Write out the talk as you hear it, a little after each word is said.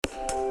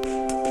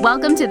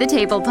Welcome to the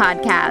Table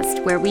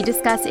Podcast, where we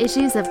discuss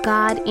issues of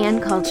God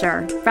and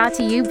culture, brought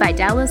to you by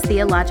Dallas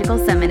Theological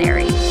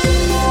Seminary.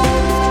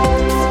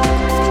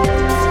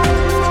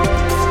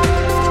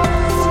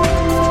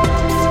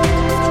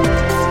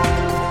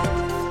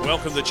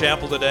 Welcome to the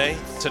chapel today.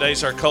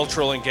 Today's our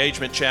Cultural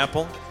Engagement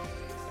Chapel,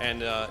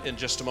 and in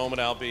just a moment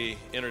I'll be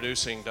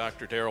introducing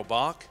Dr. Darrell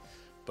Bock,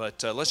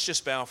 but let's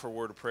just bow for a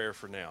word of prayer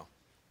for now.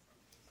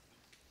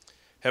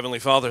 Heavenly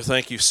Father,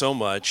 thank you so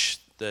much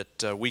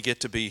that we get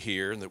to be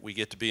here and that we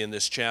get to be in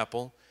this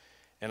chapel.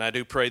 And I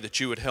do pray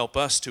that you would help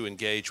us to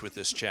engage with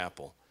this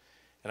chapel.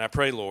 And I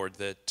pray, Lord,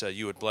 that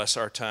you would bless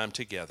our time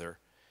together.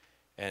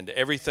 And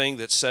everything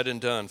that's said and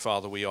done,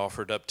 Father, we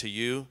offer it up to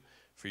you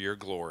for your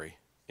glory.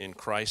 In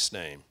Christ's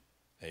name,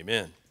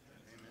 amen.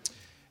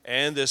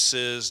 And this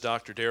is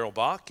Dr. Darrell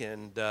Bock,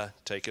 and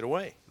take it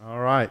away. All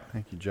right.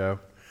 Thank you, Joe.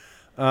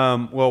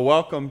 Well,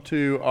 welcome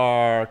to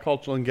our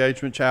Cultural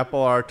Engagement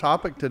Chapel. Our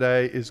topic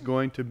today is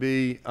going to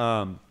be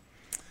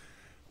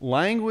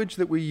language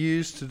that we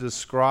use to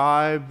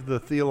describe the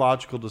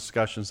theological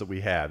discussions that we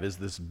have. Is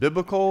this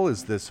biblical?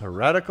 Is this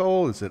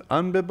heretical? Is it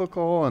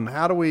unbiblical? And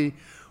how do we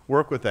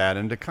work with that?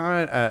 And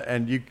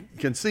and you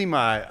can see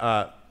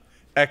my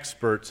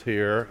experts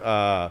here,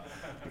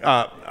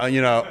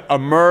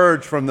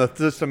 emerge from the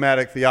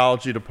systematic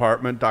theology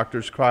department,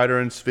 Drs.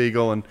 Kreider and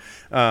Spiegel, and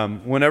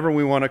whenever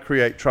we want to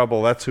create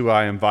trouble, that's who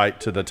I invite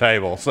to the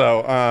table.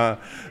 So,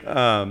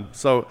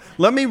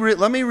 let me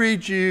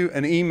read you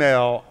an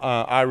email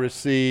I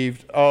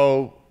received.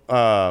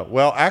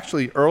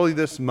 Actually, early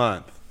this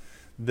month,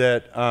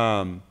 that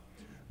kind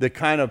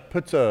of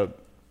puts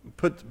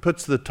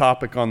the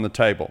topic on the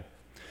table.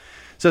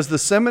 It says the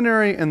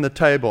seminary and the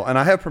table, and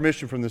I have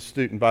permission from this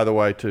student, by the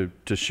way, to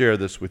share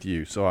this with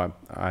you. So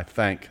I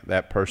thank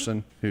that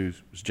person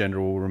whose gender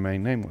will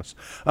remain nameless.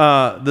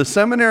 The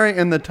seminary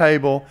and the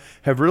table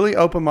have really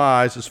opened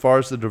my eyes as far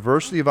as the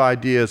diversity of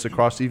ideas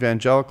across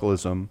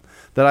evangelicalism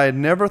that I had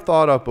never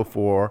thought of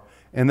before,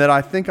 and that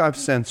I think I've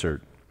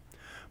censored.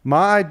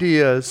 My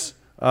ideas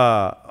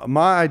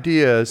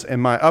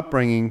and my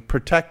upbringing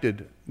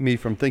protected me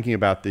from thinking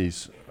about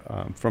these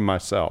from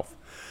myself.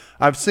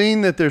 I've seen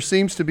that there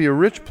seems to be a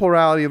rich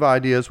plurality of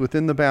ideas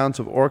within the bounds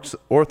of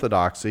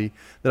orthodoxy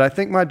that I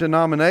think my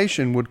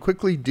denomination would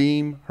quickly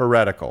deem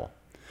heretical,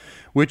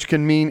 which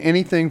can mean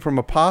anything from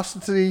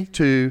apostasy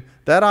to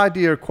that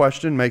idea or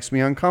question makes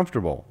me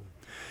uncomfortable.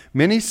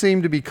 Many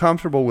seem to be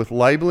comfortable with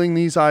labeling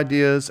these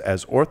ideas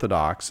as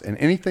orthodox and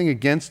anything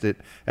against it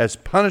as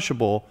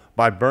punishable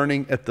by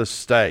burning at the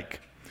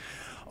stake.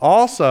 I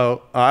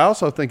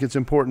also think it's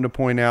important to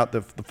point out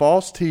that the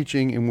false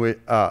teaching in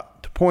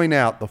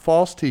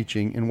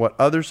what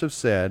others have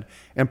said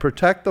and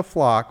protect the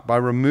flock by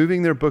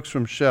removing their books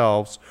from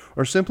shelves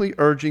or simply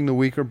urging the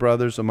weaker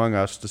brothers among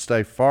us to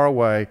stay far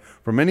away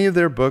from any of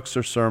their books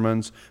or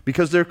sermons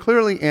because they're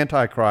clearly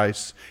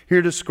antichrists,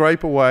 here to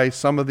scrape away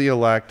some of the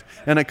elect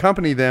and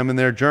accompany them in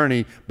their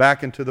journey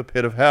back into the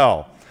pit of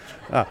hell.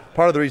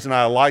 Part of the reason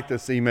I like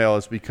this email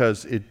is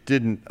because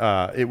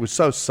it was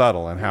so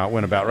subtle in how it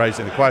went about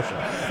raising the question.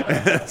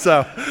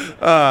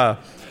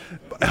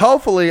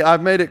 Hopefully,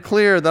 I've made it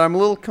clear that I'm a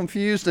little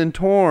confused and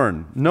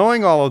torn.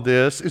 Knowing all of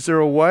this, is there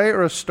a way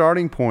or a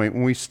starting point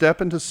when we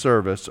step into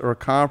service or a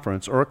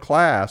conference or a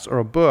class or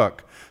a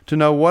book to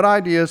know what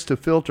ideas to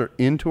filter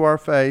into our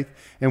faith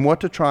and what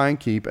to try and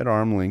keep at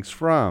arm's length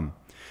from?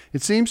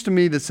 It seems to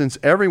me that since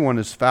everyone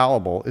is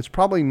fallible, it's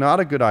probably not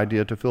a good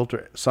idea to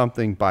filter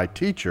something by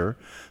teacher,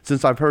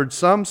 since I've heard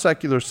some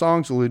secular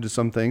songs allude to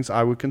some things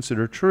I would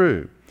consider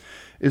true.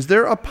 Is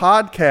there a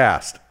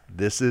podcast?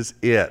 This is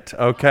it,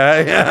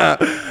 okay?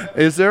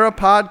 Is there a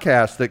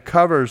podcast that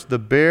covers the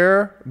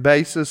bare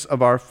basis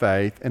of our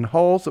faith and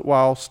holds that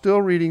while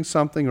still reading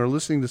something or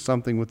listening to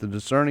something with a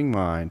discerning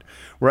mind,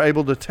 we're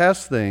able to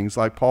test things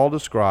like Paul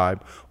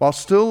described while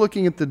still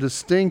looking at the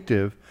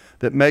distinctive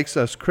that makes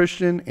us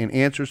Christian and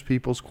answers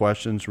people's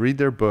questions, read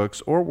their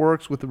books, or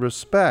works with a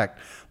respect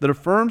that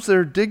affirms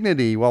their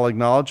dignity while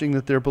acknowledging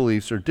that their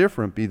beliefs are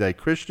different, be they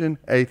Christian,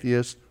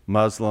 atheist,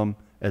 Muslim,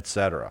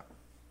 etc.?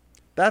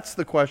 That's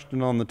the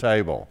question on the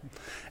table.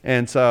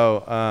 And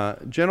so,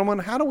 gentlemen,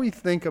 how do we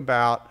think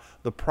about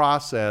the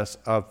process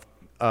of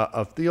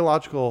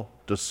theological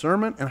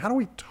discernment, and how do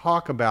we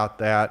talk about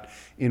that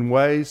in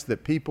ways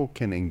that people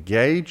can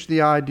engage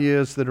the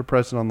ideas that are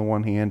present on the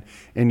one hand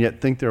and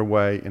yet think their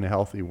way in a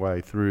healthy way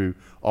through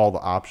all the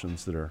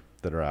options that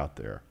are out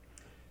there?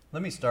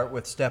 Let me start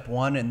with step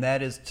one, and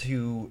that is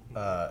to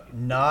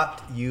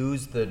not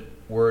use the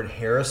word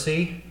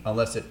heresy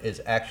unless it is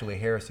actually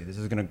heresy. This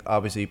is going to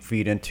obviously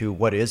feed into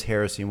what is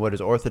heresy and what is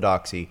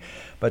orthodoxy.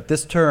 But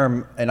this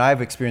term, and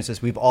I've experienced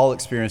this, we've all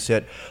experienced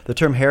it, the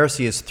term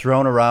heresy is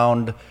thrown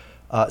around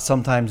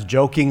sometimes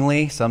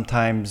jokingly,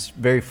 sometimes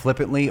very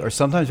flippantly, or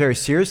sometimes very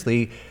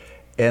seriously,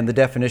 and the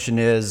definition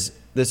is,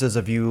 this is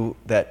a view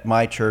that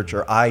my church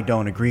or I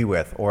don't agree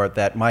with, or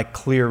that my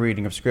clear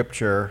reading of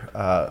Scripture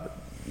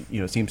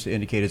seems to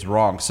indicate is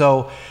wrong.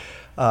 So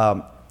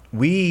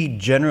we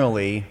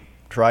generally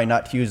try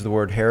not to use the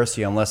word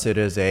heresy unless it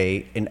is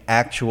an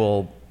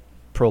actual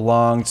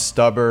prolonged,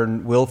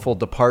 stubborn, willful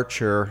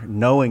departure,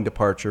 knowing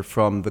departure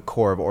from the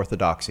core of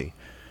orthodoxy.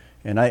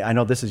 And I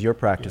know this is your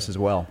practice as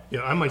well.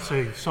 Yeah, I might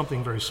say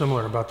something very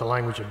similar about the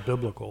language of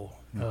biblical.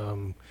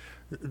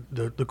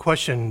 The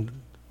question,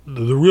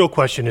 the real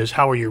question is,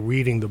 how are you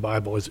reading the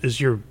Bible?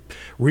 Is your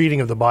reading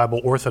of the Bible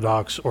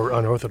orthodox or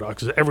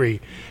unorthodox?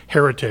 Every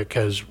heretic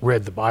has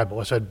read the Bible,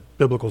 has had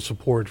biblical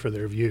support for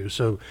their view.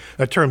 So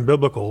that term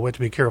biblical, we have to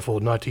be careful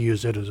not to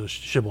use it as a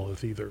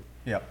shibboleth either.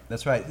 Yeah,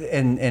 that's right.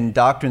 And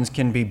doctrines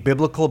can be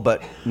biblical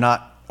but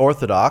not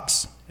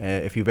orthodox.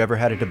 If you've ever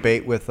had a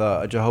debate with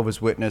a Jehovah's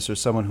Witness or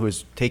someone who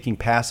is taking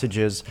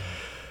passages,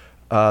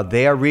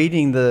 they are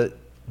reading the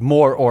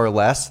more or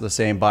less the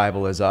same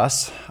Bible as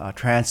us,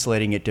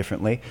 translating it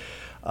differently.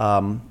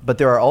 But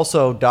there are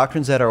also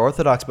doctrines that are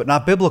orthodox but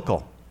not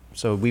biblical.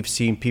 So we've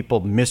seen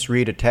people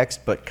misread a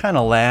text but kind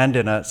of land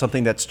in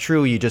something that's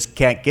true. You just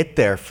can't get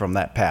there from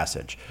that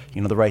passage,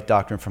 the right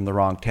doctrine from the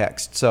wrong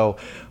text. So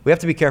we have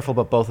to be careful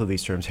about both of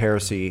these terms,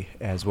 heresy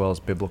as well as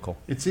biblical.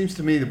 It seems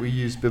to me that we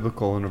use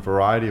biblical in a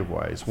variety of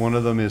ways. One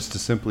of them is to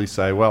simply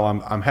say, well,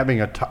 I'm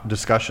having a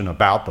discussion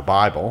about the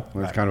Bible.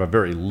 It's kind of a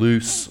very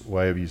loose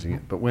way of using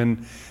it. But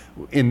when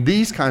in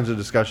these kinds of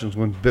discussions,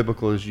 when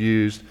biblical is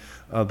used,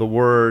 the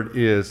word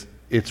is,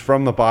 it's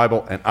from the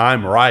Bible and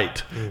I'm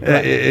right.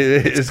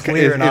 It's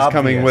clear and obvious,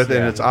 coming with it,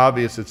 and it's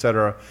obvious,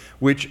 etc.,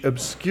 which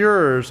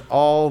obscures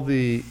all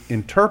the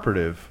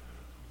interpretive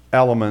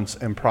elements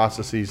and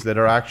processes that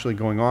are actually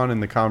going on in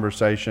the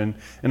conversation,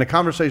 and a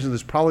conversation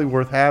that's probably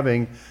worth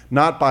having,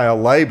 not by a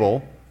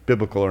label,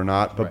 biblical or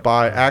not, but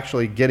by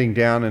actually getting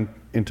down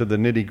into the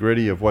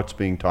nitty-gritty of what's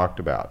being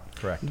talked about.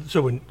 Correct.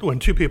 So when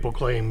two people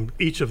claim,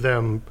 each of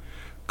them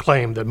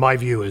claim that my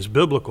view is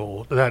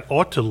biblical, that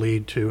ought to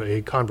lead to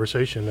a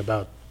conversation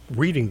about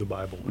reading the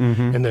Bible.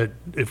 And that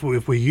if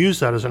we use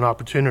that as an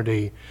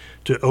opportunity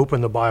to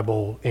open the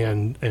Bible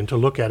and to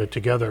look at it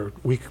together,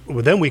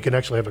 then we can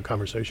actually have a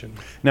conversation.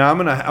 Now I'm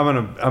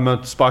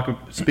gonna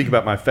speak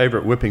about my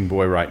favorite whipping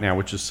boy right now,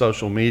 which is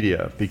social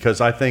media,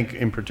 because I think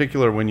in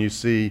particular when you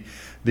see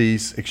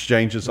these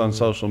exchanges on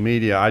social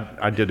media,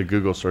 I did a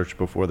Google search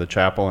before the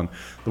chapel, and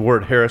the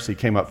word heresy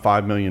came up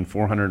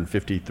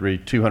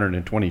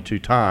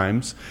 5,453,222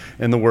 times,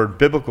 and the word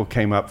biblical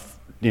came up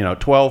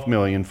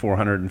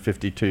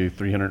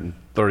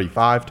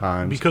 12,452,335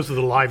 times. Because of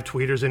the live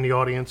tweeters in the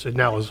audience, it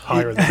now is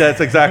higher than that.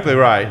 That's exactly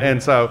right.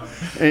 And so,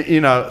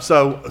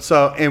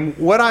 and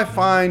what I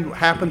find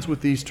happens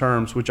with these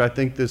terms, which I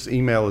think this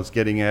email is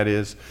getting at,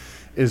 is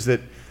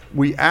that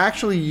we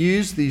actually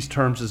use these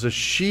terms as a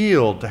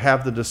shield to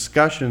have the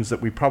discussions that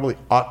we probably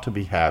ought to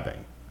be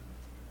having.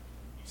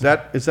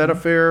 Is that a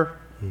fair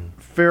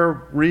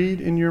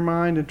read in your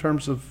mind in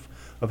terms of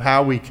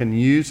how we can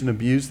use and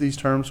abuse these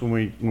terms when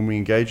we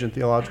engage in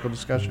theological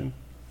discussion?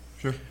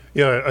 Sure.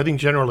 Yeah, I think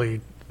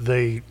generally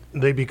they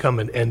become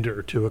an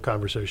ender to a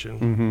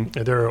conversation.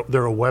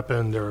 They're a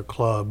weapon. They're a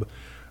club.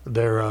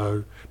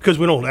 They're because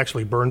we don't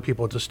actually burn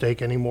people at the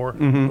stake anymore.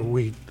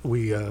 We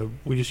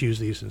just use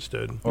these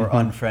instead. Or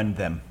unfriend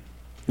them.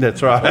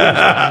 That's right.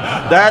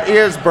 That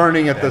is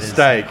burning at the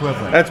stake.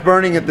 That's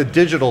burning at the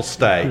digital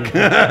stake.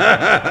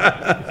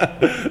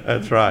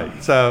 That's right.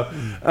 So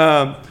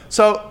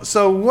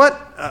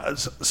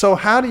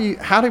how do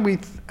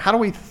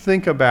we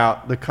think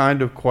about the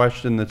kind of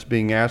question that's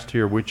being asked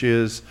here, which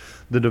is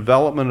the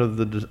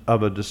development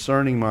of a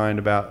discerning mind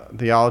about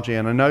theology?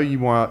 And I know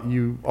you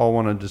all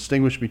want to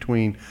distinguish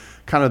between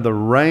kind of the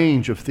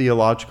range of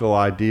theological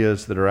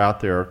ideas that are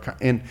out there,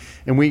 and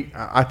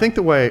I think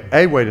a way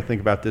to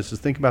think about this is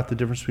think about the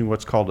difference between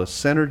what's called a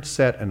centered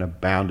set and a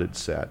bounded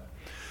set.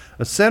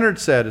 A centered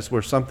set is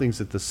where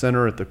something's at the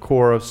center, at the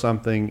core of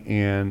something,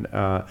 and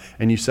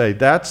you say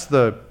that's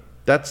the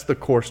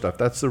core stuff,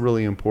 that's the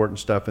really important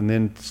stuff, and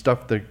then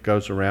stuff that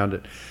goes around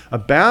it. A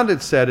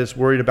bounded set is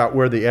worried about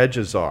where the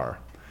edges are,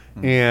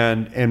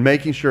 and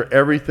making sure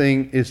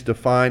everything is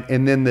defined.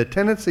 And then the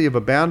tendency of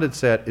a bounded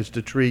set is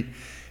to treat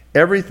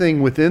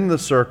everything within the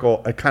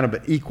circle at kind of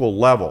an equal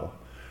level.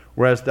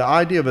 Whereas the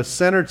idea of a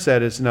centered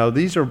set is, no,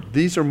 these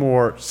are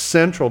more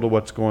central to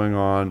what's going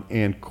on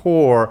and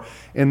core,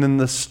 and then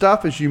the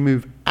stuff as you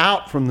move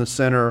out from the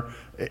center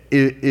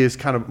is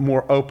kind of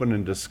more open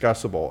and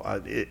discussable.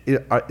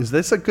 Is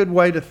this a good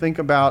way to think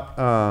about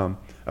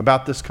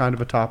this kind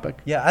of a topic?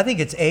 Yeah, I think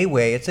it's a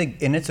way. It's a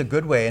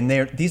good way, and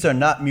these are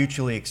not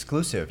mutually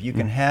exclusive. You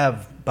can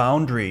have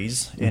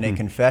boundaries in a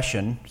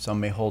confession.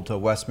 Some may hold to a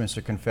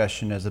Westminster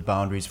Confession as the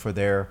boundaries for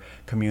their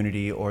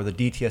community, or the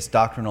DTS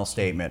doctrinal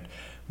statement.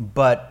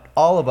 But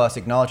all of us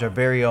acknowledge, our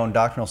very own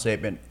doctrinal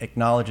statement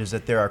acknowledges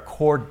that there are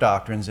core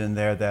doctrines in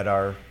there that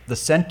are the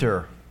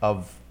center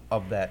of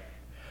that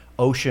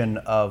ocean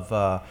of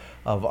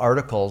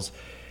articles.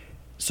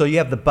 So you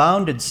have the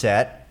bounded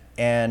set,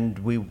 and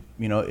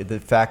the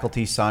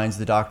faculty signs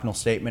the doctrinal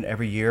statement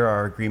every year,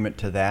 our agreement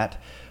to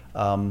that.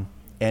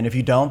 And if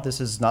you don't,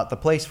 this is not the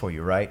place for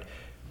you, right?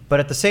 But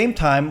at the same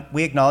time,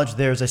 we acknowledge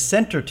there's a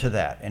center to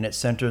that, and it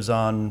centers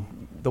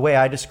on, the way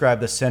I describe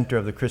the center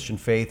of the Christian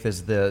faith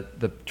is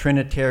the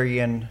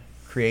Trinitarian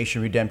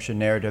creation redemption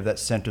narrative that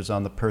centers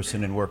on the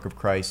person and work of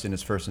Christ in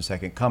his first and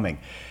second coming.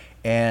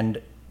 And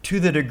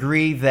to the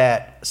degree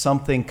that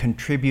something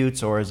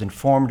contributes or is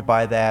informed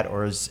by that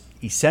or is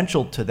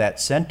essential to that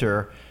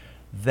center,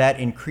 that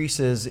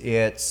increases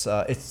its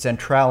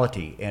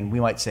centrality, and we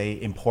might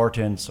say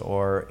importance,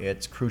 or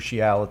its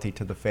cruciality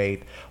to the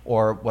faith,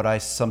 or what I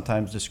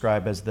sometimes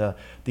describe as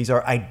these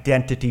are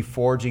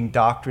identity-forging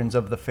doctrines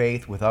of the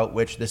faith, without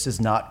which this is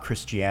not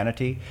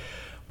Christianity.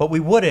 But we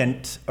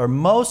wouldn't, or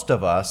most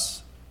of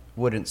us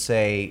wouldn't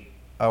say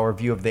our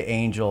view of the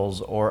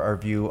angels or our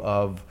view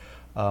of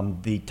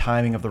the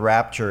timing of the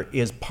rapture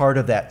is part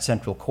of that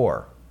central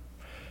core.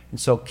 And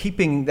so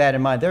keeping that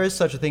in mind, there is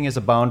such a thing as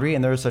a boundary,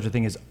 and there is such a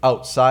thing as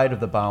outside of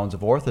the bounds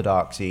of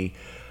orthodoxy.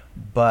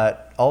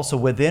 But also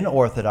within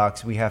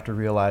orthodoxy, we have to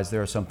realize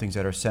there are some things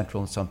that are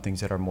central and some things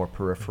that are more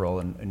peripheral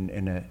and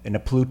in a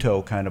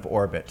Pluto kind of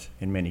orbit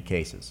in many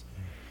cases.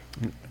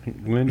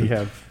 Lynn, you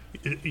have...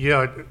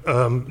 Yeah,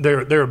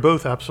 they're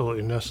both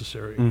absolutely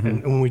necessary. Mm-hmm.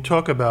 And when we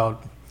talk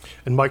about,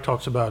 and Mike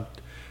talks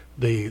about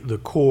the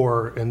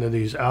core and then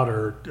these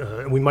outer,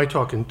 we might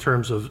talk in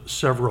terms of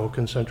several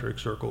concentric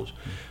circles,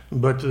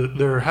 but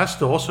there has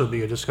to also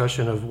be a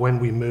discussion of when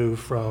we move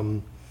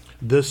from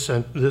this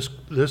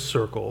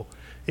circle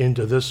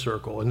into this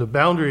circle, and the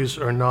boundaries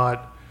are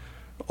not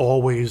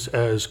always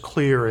as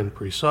clear and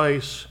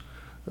precise.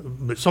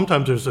 But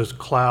sometimes there's this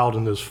cloud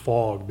and this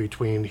fog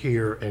between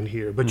here and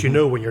here, but you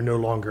know when you're no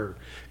longer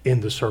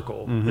in the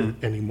circle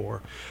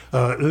anymore.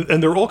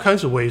 And there are all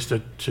kinds of ways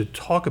to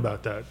talk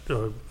about that.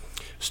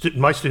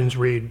 My students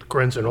read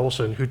Grenzen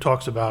Olson, who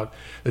talks about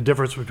the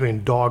difference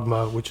between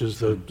dogma, which is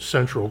the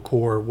central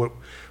core, what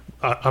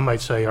I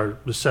might say are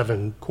the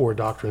 7 core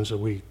doctrines that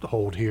we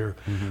hold here.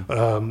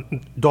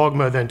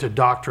 Dogma then to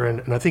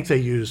doctrine, and I think they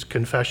use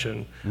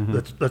confession.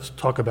 Let's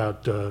talk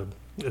about,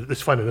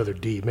 let's find another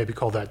D, maybe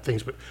call that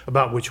things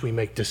about which we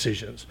make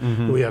decisions.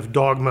 We have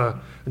dogma,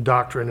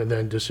 doctrine, and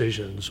then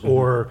decisions.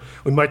 Or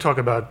we might talk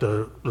about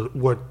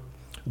what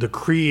the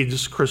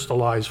creeds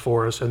crystallize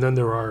for us, and then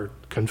there are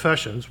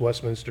confessions,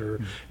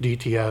 Westminster,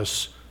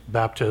 DTS,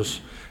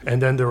 Baptist,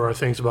 and then there are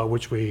things about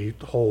which we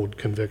hold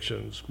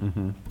convictions.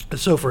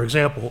 So, for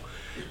example,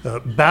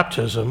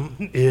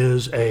 baptism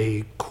is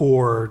a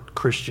core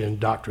Christian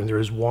doctrine. There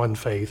is one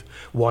faith,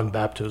 one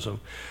baptism.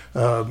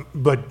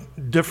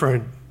 But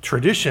different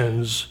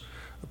traditions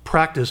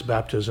practice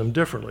baptism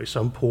differently.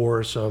 Some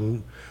pour,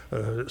 some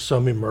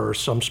immerse,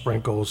 some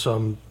sprinkle,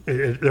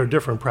 there are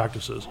different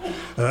practices.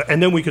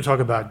 And then we could talk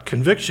about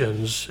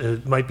convictions.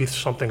 It might be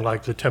something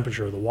like the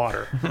temperature of the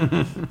water.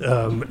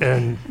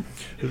 And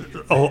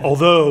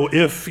although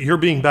if you're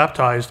being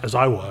baptized, as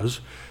I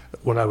was,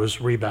 when I was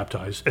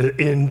rebaptized,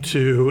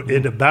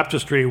 into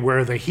baptistry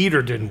where the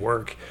heater didn't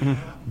work,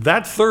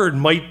 that third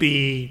might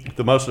be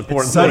the most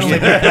important thing.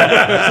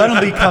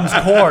 Suddenly becomes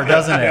core,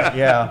 doesn't it?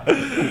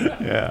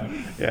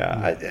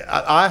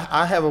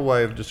 I have a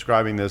way of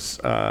describing this,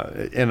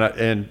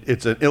 and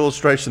it's an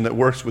illustration that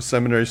works with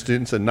seminary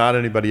students and not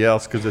anybody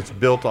else, because it's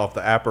built off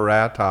the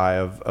apparati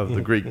of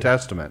the Greek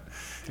Testament.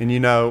 And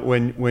you know,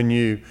 when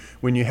you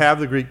have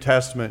the Greek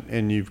Testament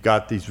and you've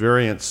got these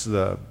variants,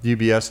 the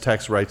UBS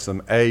text writes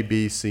them A,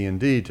 B, C, and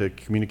D to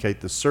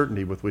communicate the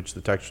certainty with which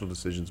the textual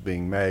decision is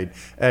being made.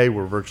 A,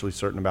 we're virtually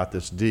certain about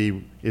this.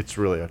 D, it's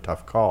really a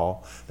tough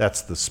call.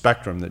 That's the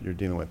spectrum that you're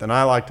dealing with. And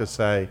I like to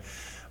say,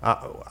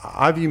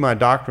 I view my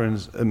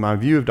doctrines and my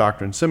view of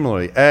doctrine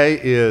similarly. A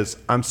is,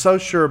 I'm so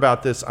sure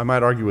about this, I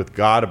might argue with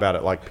God about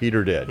it like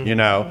Peter did, you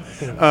know.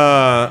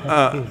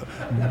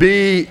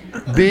 B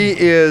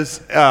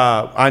is,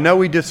 I know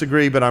we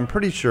disagree, but I'm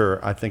pretty sure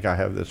I think I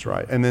have this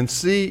right. And then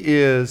C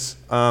is,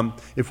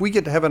 if we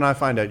get to heaven, I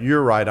find out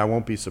you're right, I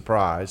won't be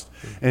surprised.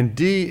 And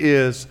D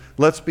is,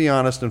 let's be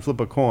honest and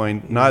flip a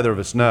coin, neither of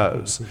us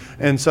knows.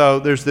 And so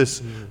there's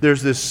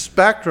this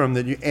spectrum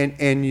that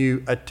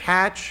you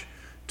attach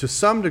to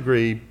some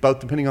degree, both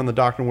depending on the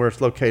doctrine where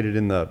it's located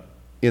in the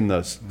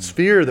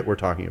sphere that we're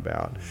talking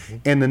about,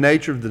 and the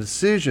nature of the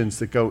decisions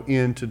that go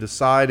into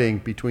deciding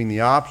between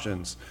the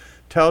options,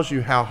 tells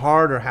you how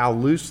hard or how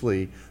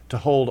loosely to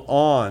hold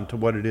on to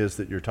what it is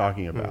that you're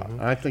talking about.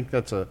 I think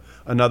that's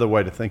another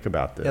way to think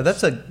about this. Yeah,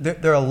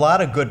 there are a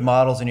lot of good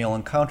models, and you'll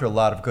encounter a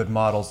lot of good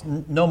models.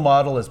 No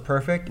model is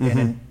perfect, and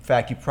in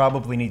fact, you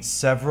probably need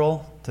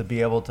several to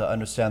be able to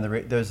understand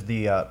there's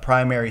the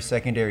primary,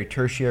 secondary,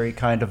 tertiary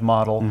kind of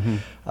model.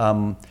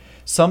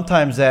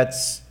 Sometimes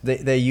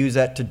they use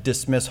that to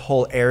dismiss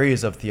whole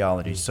areas of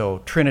theology.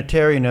 So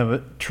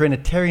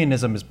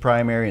Trinitarianism is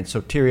primary and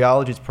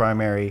soteriology is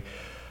primary,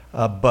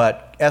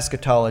 but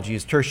eschatology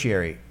is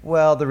tertiary.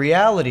 Well, the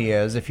reality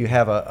is, if you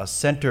have a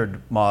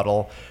centered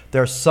model,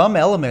 there are some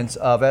elements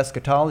of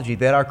eschatology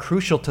that are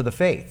crucial to the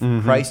faith.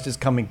 Christ is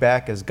coming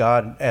back as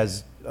God,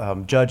 as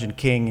judge and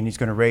king, and he's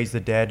going to raise the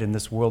dead, and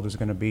this world is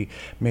going to be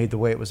made the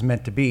way it was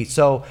meant to be.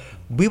 So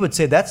we would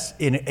say that's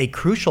a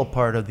crucial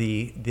part of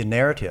the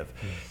narrative.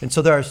 And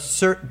so there are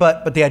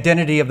but the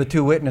identity of the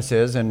two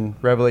witnesses in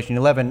Revelation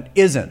 11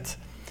 isn't.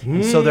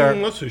 And so there are,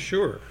 that's for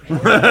sure.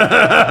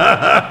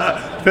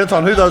 Depends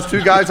on who those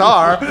two guys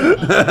are.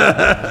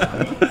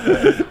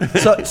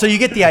 So you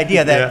get the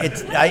idea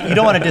that you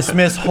don't want to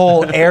dismiss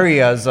whole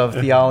areas of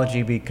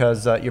theology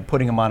because you're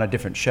putting them on a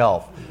different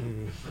shelf.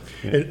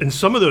 And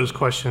some of those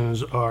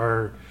questions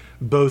are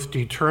both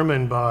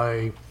determined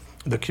by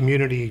the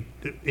community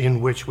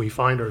in which we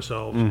find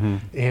ourselves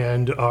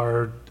and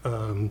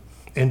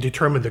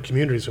determine the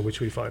communities in which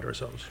we find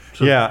ourselves.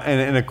 So,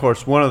 and of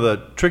course, one of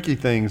the tricky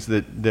things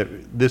that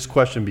this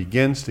question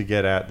begins to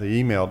get at, the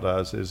email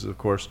does, is of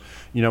course,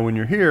 when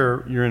you're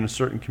here, you're in a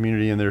certain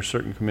community and there are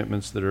certain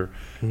commitments that are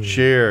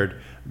shared.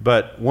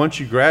 But once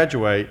you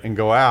graduate and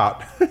go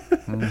out,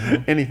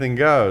 anything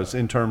goes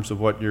in terms of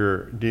what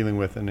you're dealing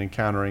with and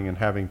encountering and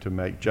having to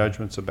make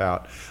judgments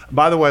about.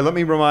 By the way, let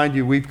me remind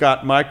you, we've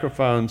got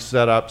microphones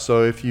set up,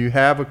 so if you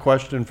have a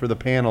question for the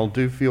panel,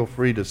 do feel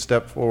free to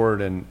step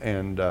forward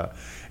and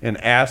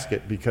ask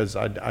it, because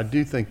I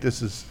do think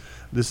this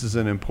is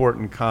an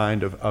important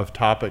kind of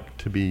topic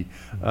to be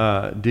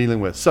dealing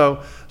with.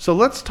 So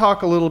let's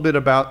talk a little bit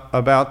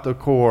about the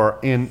core,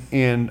 and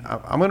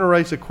I'm going to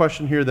raise a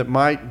question here that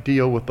might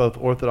deal with both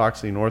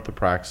orthodoxy and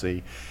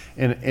orthopraxy,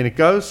 and it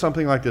goes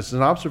something like this. It's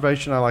an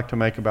observation I like to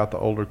make about the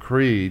older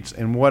creeds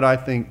and what I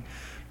think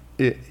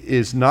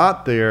is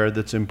not there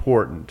that's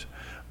important,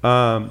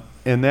 and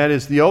that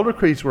is the older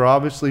creeds were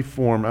obviously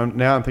formed.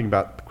 Now I'm thinking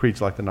about creeds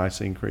like the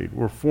Nicene Creed,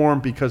 were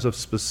formed because of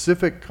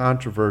specific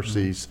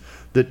controversies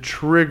that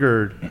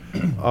triggered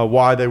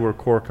why they were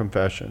core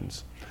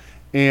confessions.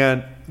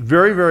 And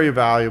very, very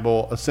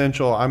valuable,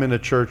 essential. I'm in a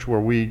church where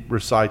we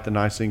recite the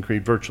Nicene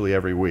Creed virtually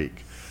every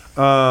week.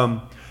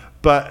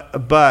 But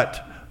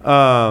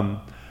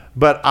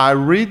I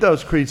read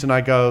those creeds and I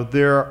go,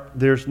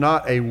 there's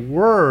not a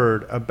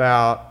word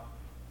about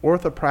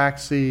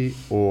orthopraxy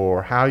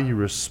or how you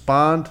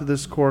respond to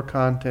this core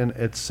content,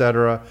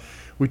 etc.,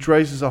 which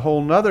raises a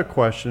whole nother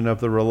question of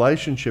the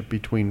relationship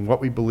between what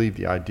we believe,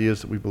 the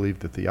ideas that we believe,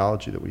 the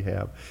theology that we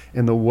have,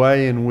 and the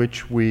way in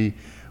which we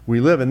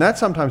live. And that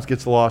sometimes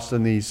gets lost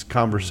in these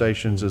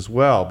conversations as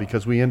well,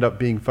 because we end up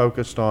being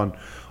focused on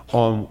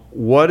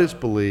what is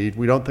believed.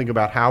 We don't think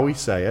about how we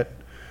say it.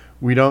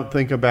 We don't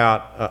think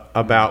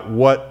about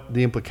what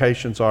the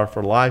implications are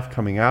for life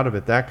coming out of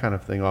it, that kind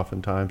of thing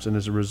oftentimes. And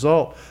as a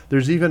result,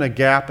 there's even a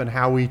gap in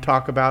how we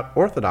talk about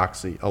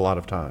orthodoxy a lot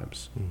of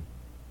times.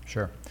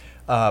 Sure.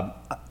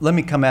 Let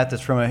me come at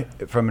this from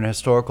an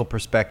historical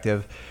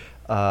perspective.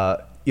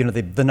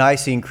 The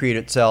Nicene Creed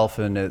itself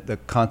and the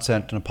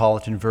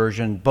Constantinopolitan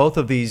version, both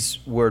of these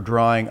were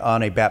drawing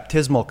on a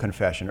baptismal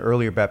confession,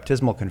 earlier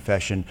baptismal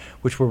confession,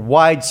 which were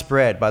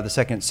widespread. By the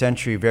 2nd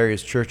century,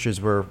 various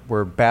churches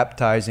were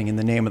baptizing in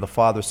the name of the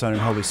Father, Son,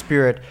 and Holy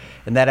Spirit,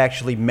 and that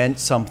actually meant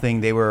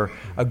something. They were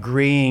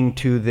agreeing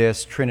to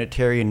this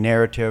Trinitarian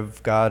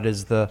narrative. God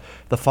is the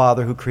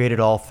Father who created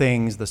all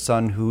things, the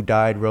Son who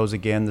died, rose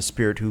again, the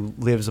Spirit who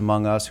lives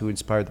among us, who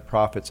inspired the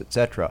prophets,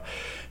 etc.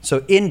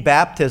 So in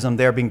baptism,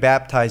 they're being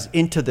baptized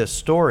into this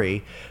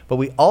story, but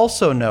we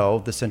also know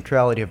the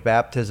centrality of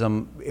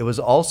baptism. It was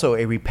also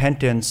a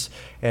repentance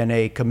and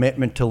a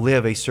commitment to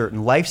live a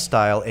certain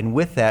lifestyle, and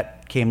with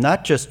that came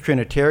not just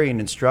Trinitarian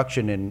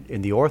instruction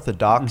in the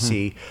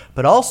orthodoxy,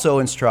 but also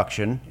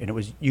instruction, and it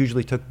was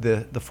usually took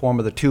the form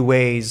of the two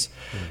ways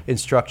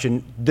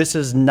instruction. This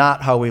is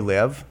not how we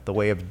live, the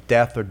way of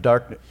death or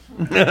darkness.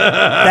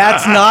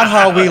 That's not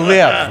how we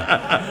live.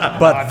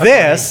 But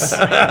this,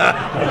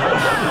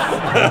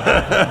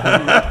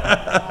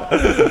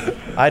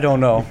 I don't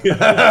know.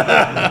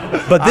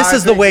 But this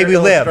is the way we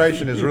live. The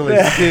illustration is really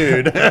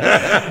skewed.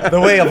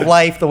 The way of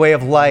life, the way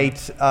of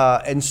light.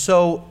 And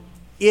so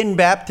in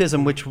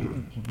baptism, which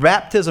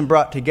baptism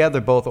brought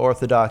together both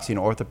orthodoxy and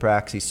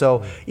orthopraxy.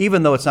 So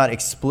even though it's not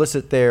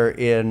explicit there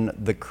in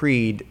the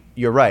creed,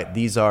 you're right.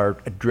 These are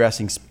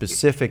addressing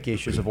specific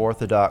issues of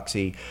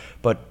orthodoxy,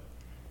 but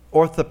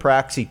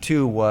orthopraxy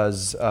too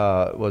was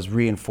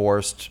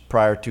reinforced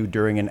prior to,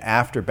 during, and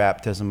after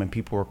baptism, and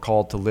people were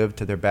called to live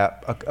to their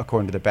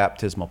according to their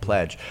baptismal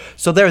pledge.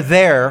 So they're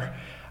there,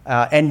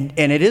 and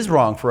it is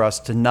wrong for us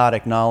to not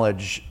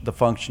acknowledge the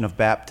function of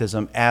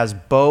baptism as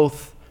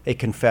both a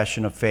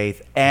confession of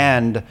faith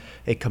and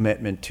a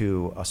commitment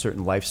to a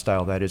certain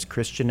lifestyle that is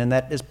Christian, and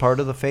that is part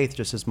of the faith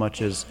just as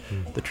much as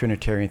the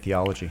Trinitarian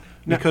theology.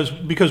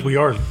 Because we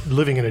are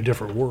living in a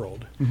different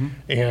world,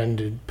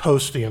 and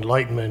post the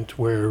Enlightenment,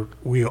 where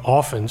we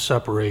often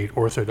separate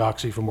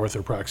orthodoxy from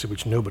orthopraxy,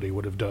 which nobody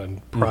would have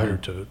done prior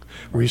to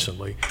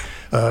recently,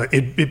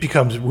 it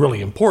becomes really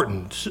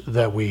important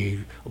that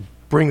we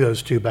bring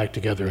those two back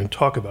together and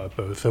talk about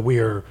both.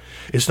 That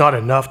it's not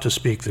enough to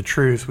speak the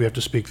truth. We have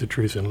to speak the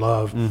truth in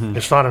love.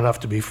 It's not enough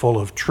to be full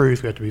of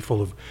truth. We have to be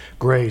full of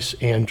grace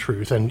and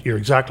truth. And you're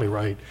exactly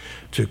right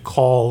to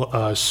call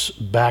us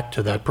back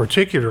to that,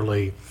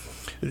 particularly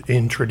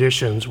in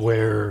traditions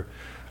where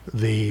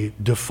the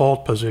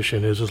default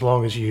position is as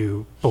long as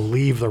you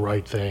believe the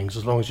right things,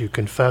 as long as you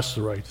confess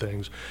the right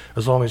things,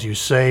 as long as you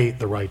say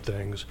the right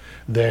things,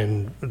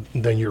 then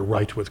you're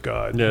right with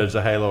God. Yeah, there's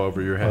a halo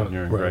over your head and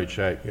you're in great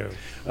shape.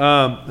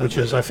 Yeah. Which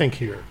is, I think,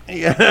 here.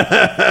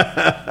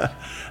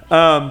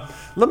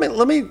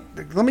 Let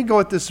me go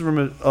at this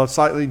from a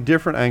slightly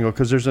different angle,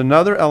 because there's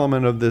another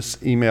element of this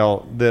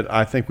email that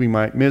I think we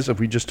might miss if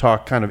we just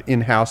talk kind of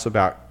in-house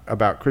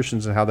about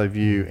Christians and how they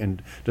view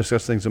and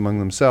discuss things among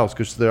themselves,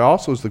 because there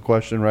also is the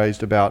question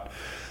raised about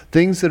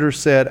things that are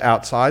said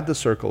outside the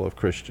circle of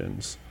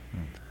Christians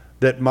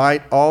that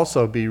might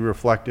also be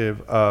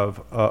reflective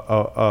of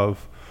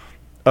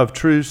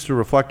truths to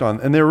reflect on.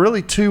 And there are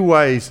really two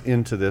ways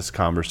into this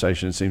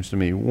conversation, it seems to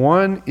me.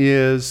 One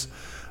is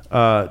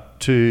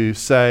to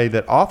say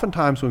that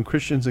oftentimes when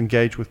Christians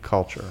engage with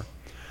culture,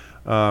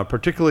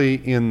 particularly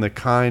in the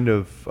kind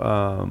of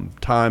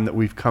time that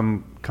we've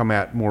come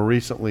at more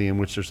recently, in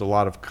which there's a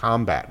lot of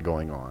combat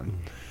going on,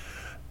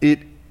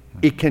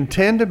 it can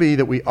tend to be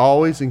that we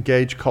always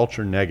engage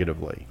culture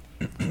negatively,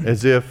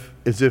 as if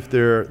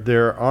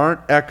there aren't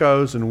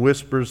echoes and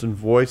whispers and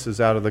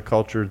voices out of the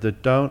culture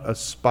that don't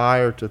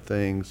aspire to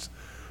things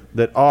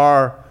that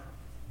are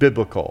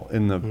biblical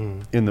in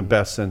the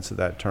best sense of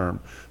that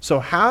term. So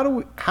how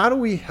do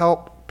we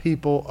help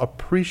people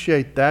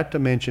appreciate that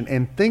dimension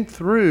and think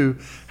through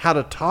how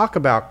to talk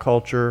about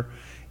culture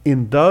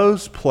in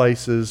those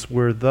places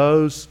where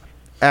those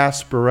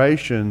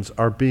aspirations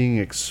are being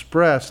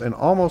expressed and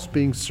almost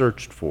being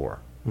searched for?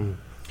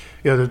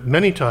 Yeah,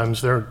 many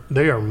times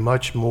they are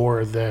much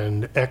more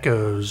than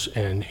echoes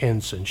and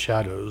hints and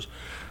shadows,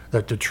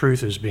 that the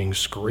truth is being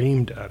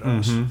screamed at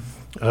us.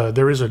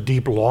 There is a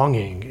deep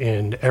longing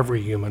in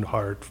every human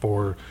heart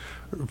for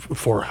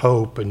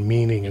hope and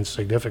meaning and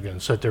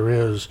significance, that there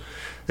is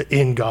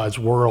in God's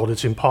world.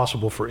 It's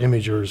impossible for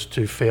imagers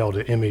to fail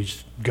to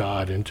image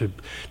God and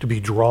to be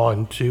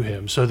drawn to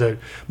him. So that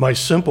my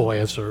simple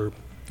answer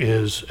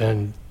is,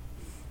 and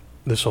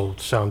this will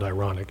sound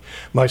ironic,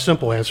 my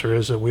simple answer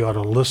is that we ought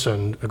to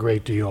listen a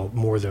great deal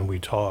more than we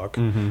talk.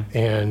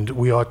 And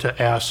we ought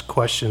to ask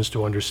questions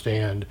to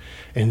understand,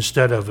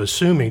 instead of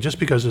assuming just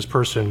because this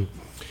person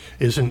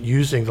isn't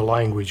using the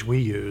language we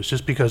use,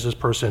 just because this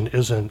person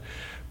isn't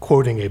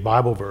quoting a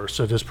Bible verse,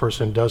 that this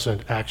person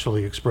doesn't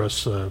actually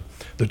express the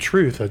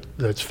truth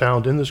that's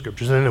found in the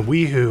Scriptures. And then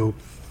we who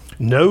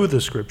know the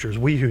Scriptures,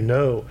 we who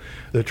know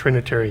the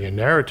Trinitarian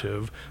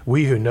narrative,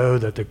 we who know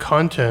that the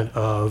content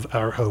of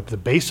our hope, the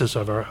basis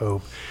of our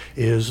hope,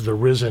 is the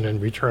risen and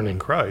returning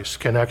Christ,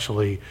 can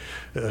actually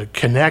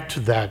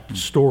connect that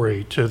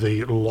story to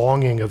the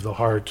longing of the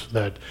heart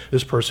that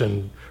this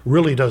person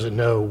really doesn't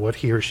know what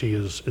he or she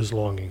is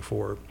longing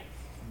for.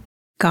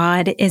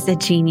 God is a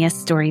genius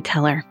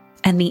storyteller,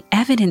 and the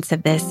evidence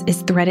of this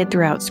is threaded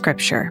throughout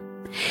Scripture.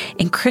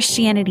 In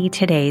Christianity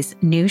Today's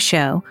new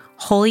show,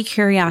 Holy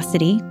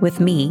Curiosity, with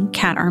me,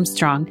 Kat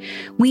Armstrong,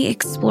 we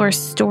explore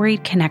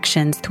storied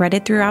connections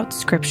threaded throughout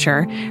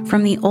Scripture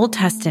from the Old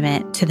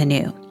Testament to the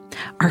New.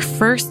 Our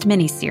first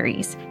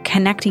mini-series,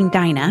 Connecting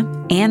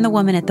Dinah and the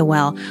Woman at the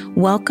Well,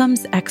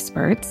 welcomes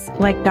experts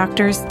like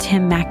Drs.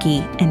 Tim Mackey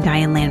and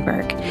Diane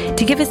Landberg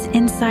to give us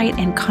insight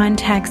and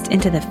context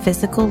into the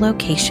physical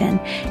location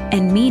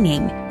and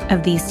meaning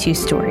of these two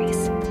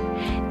stories.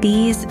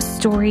 These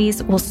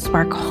stories will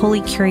spark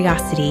holy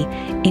curiosity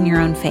in your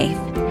own faith,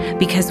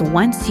 because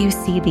once you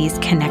see these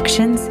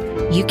connections,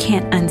 you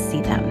can't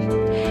unsee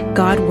them.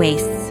 God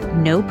wastes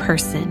no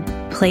person,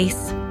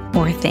 place,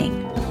 or thing.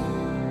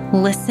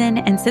 Listen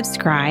and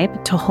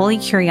subscribe to Holy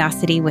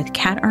Curiosity with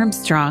Kat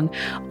Armstrong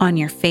on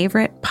your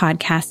favorite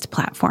podcast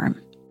platform.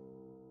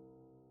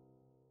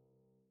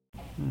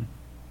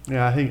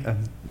 Yeah, I think.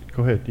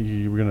 Go ahead.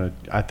 You were gonna.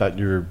 I thought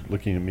you were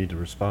looking at me to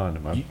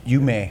respond. You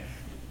may.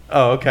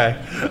 Oh, okay.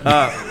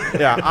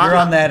 Yeah, You're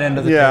on that end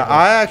of the table.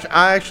 I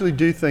actually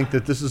do think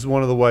that this is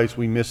one of the ways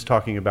we miss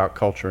talking about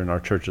culture in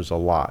our churches a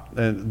lot.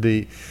 And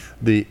the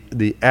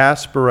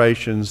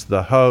aspirations,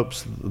 the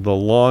hopes, the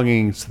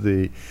longings,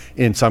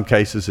 in some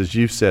cases, as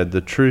you've said,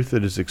 the truth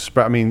that is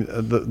expressed. I mean,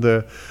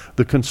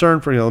 the concern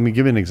for, let me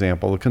give you an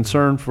example. The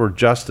concern for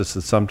justice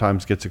that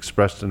sometimes gets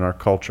expressed in our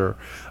culture.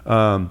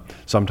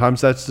 Sometimes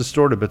that's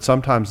distorted, but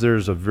sometimes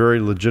there's a very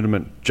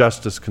legitimate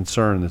justice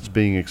concern that's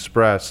being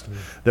expressed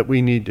that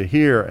we need to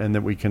hear and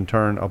that we can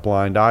turn a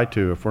blind eye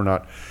to if we're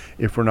not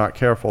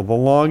careful. The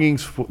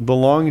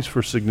longings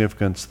for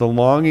significance, the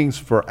longings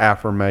for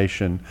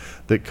affirmation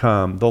that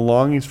come, the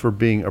longings for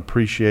being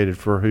appreciated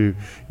for who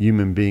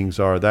human beings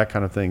are, that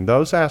kind of thing.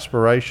 Those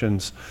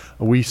aspirations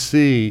we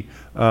see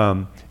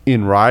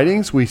in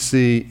writings. We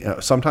see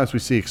sometimes we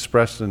see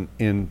expressed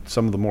in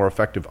some of the more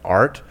effective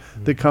art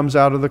that comes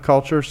out of the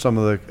culture. Some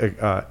of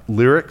the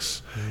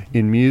lyrics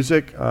in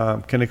music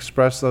can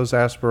express those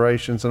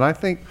aspirations, and I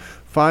think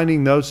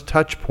finding those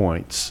touch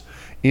points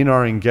in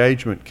our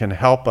engagement can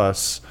help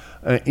us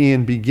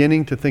in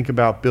beginning to think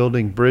about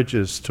building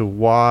bridges to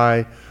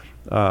why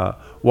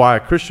a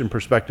Christian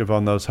perspective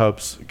on those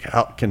hopes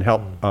can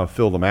help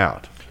fill them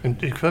out. And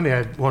let me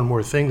add one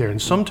more thing there.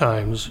 And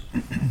sometimes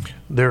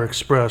they're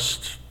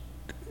expressed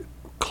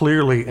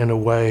clearly in a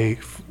way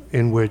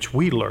in which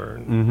we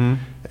learn,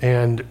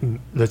 and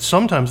that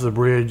sometimes the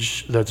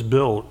bridge that's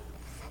built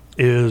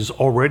is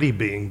already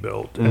being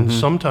built, and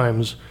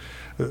sometimes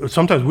we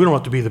don't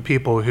have to be the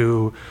people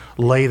who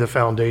lay the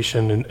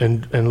foundation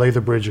and lay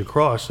the bridge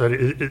across. That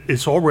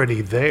it's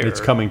already there.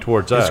 It's coming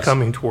towards us. It's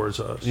coming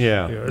towards us.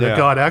 Yeah. That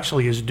God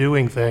actually is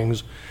doing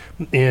things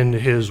in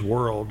His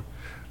world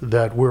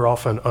that we're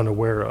often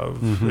unaware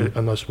of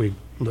unless we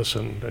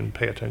listen and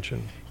pay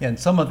attention. Yeah, and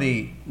some of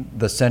the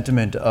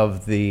sentiment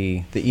of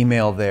the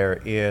email there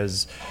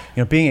is,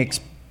 being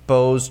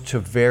exposed to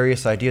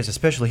various ideas,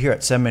 especially here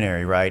at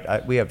seminary,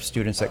 right? We have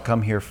students that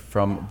come here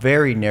from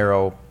very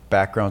narrow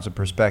backgrounds and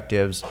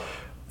perspectives,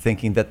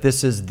 thinking that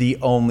this is the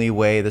only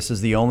way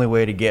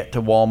to get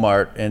to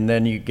Walmart, and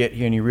then you get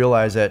here and you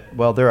realize that,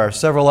 well, there are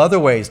several other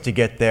ways to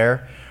get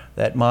there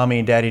that mommy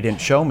and daddy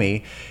didn't show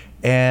me,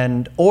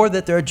 or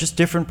that there are just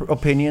different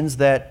opinions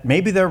that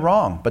maybe they're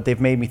wrong, but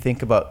they've made me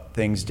think about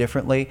things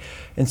differently.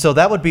 And so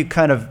that would be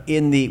kind of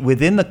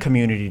within the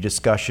community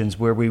discussions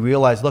where we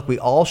realize, look, we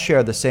all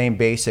share the same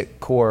basic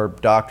core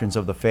doctrines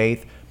of the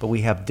faith, but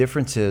we have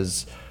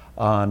differences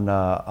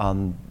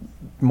on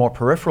more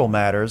peripheral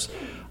matters.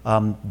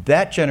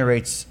 That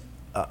generates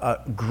a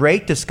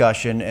great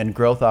discussion and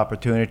growth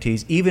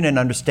opportunities, even in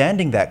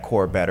understanding that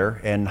core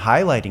better and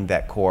highlighting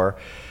that core.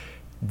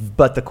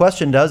 But the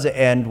question does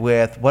end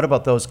with, what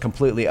about those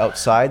completely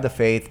outside the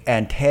faith,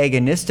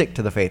 antagonistic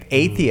to the faith?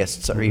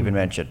 Atheists are even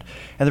mentioned.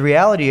 And the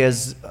reality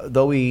is,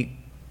 though we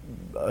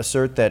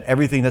assert that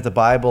everything that the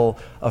Bible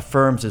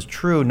affirms is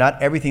true,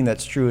 not everything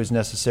that's true is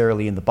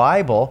necessarily in the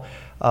Bible.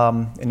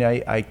 And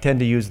I tend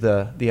to use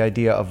the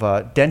idea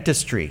of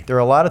dentistry. There are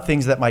a lot of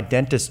things that my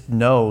dentist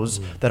knows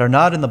that are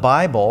not in the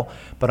Bible,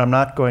 but I'm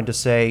not going to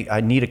say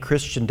I need a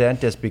Christian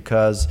dentist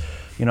because,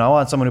 I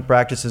want someone who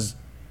practices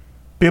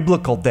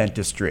biblical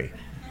dentistry,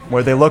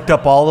 where they looked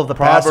up all of the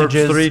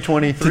passages. Proverbs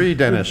 3:23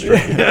 dentistry.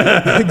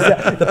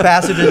 Exactly. The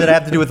passages that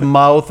have to do with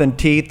mouth and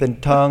teeth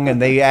and tongue,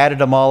 and they added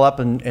them all up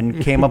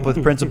and came up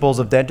with principles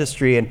of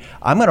dentistry. And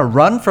I'm going to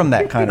run from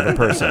that kind of a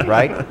person,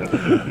 right?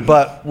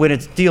 But when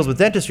it deals with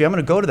dentistry, I'm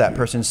going to go to that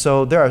person.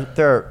 So there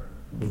are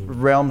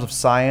realms of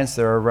science,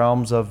 there are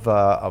realms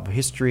of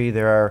history,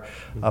 there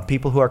are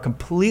people who are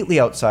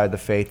completely outside the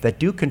faith that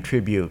do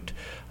contribute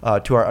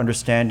to our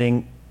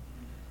understanding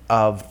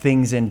of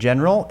things in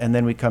general, and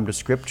then we come to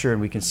Scripture and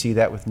we can see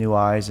that with new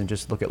eyes and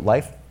just look at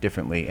life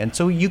differently. And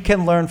so you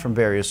can learn from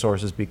various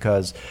sources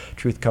because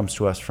truth comes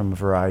to us from a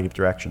variety of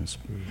directions.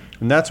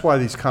 And that's why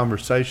these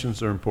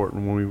conversations are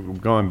important. When we were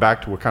going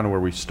back to kind of where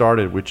we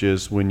started, which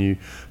is when you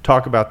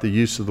talk about the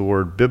use of the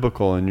word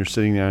biblical and you're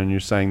sitting there and you're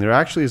saying there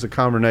actually is a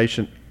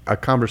conversation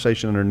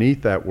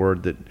underneath that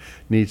word that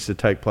needs to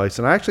take place.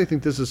 And I actually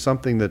think this is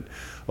something that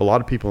a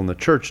lot of people in the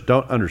church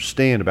don't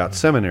understand about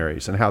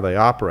seminaries and how they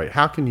operate.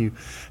 How can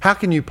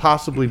you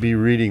possibly be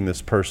reading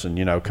this person,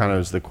 kind of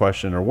is the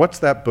question, or what's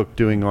that book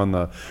doing on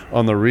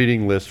the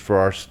reading list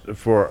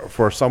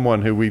for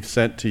someone who we've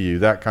sent to you,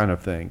 that kind of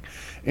thing.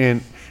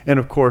 And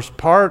of course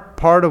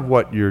part of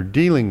what you're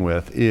dealing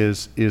with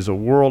is a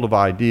world of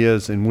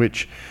ideas in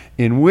which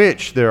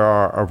there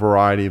are a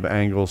variety of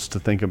angles to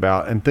think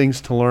about and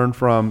things to learn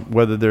from,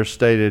 whether they're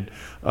stated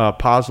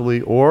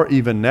positively or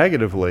even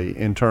negatively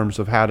in terms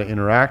of how to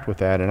interact with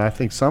that. And I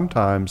think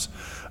sometimes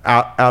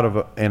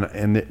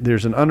and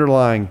there's an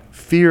underlying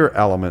fear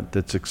element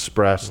that's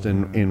expressed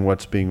in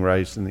what's being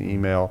raised in the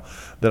email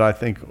that I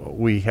think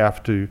we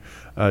have to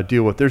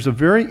deal with. There's a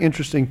very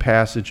interesting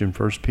passage in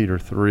 1 Peter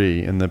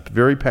 3, in the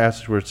very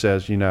passage where it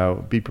says,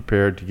 be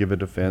prepared to give a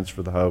defense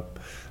for the hope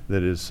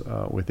that is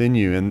within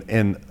you.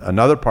 And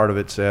another part of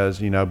it says,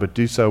 but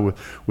do so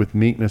with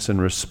meekness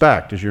and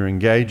respect as you're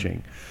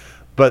engaging.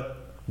 But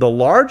the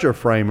larger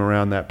frame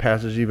around that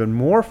passage is even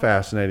more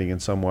fascinating in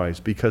some ways,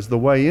 because the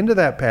way into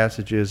that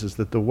passage is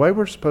that the way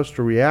we're supposed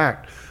to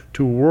react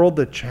to a world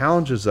that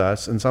challenges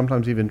us and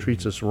sometimes even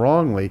treats us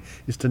wrongly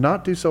is to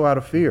not do so out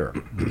of fear,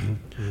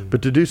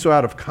 but to do so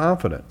out of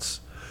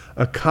confidence.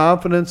 A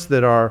confidence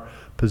that our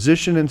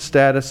position and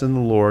status in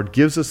the Lord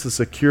gives us the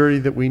security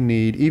that we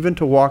need even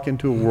to walk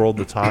into a world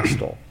that's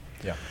hostile.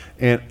 Yeah.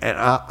 And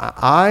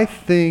I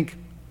think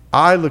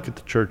I look at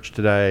the church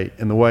today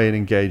and the way it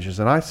engages,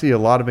 and I see a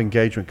lot of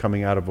engagement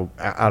coming out of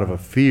a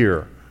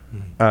fear,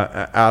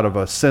 out of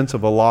a sense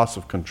of a loss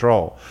of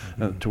control,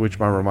 to which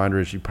my reminder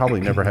is you probably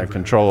never had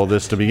control of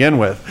this to begin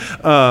with.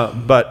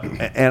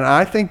 And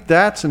I think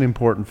that's an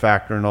important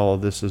factor in all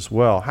of this as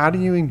well. How do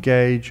you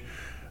engage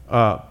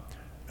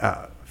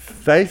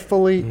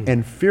faithfully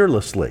and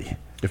fearlessly,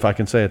 if I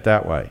can say it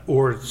that way?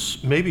 Or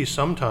maybe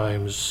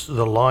sometimes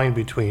the line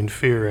between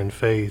fear and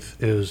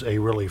faith is a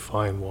really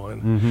fine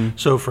one.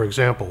 So, for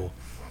example,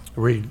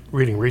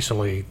 reading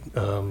recently,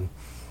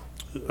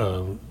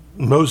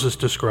 Moses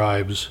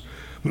describes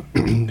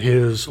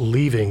his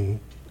leaving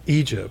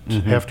Egypt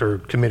after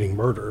committing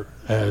murder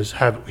as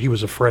he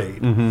was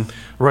afraid. The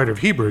writer of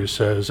Hebrews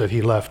says that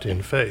he left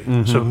in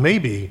faith. So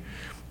maybe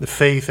the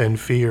faith and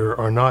fear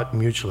are not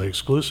mutually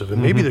exclusive.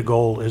 And maybe the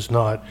goal is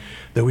not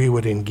that we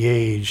would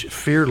engage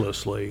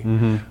fearlessly,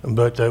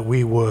 but that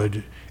we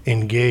would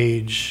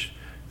engage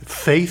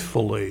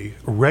faithfully,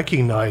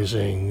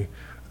 recognizing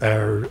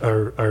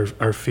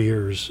our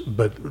fears,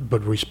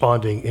 but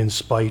responding in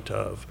spite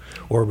of,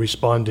 or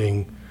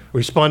responding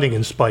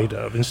in spite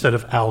of instead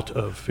of out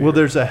of fear. Well,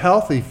 there's a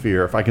healthy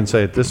fear, if I can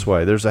say it this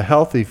way. There's a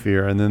healthy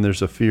fear, and then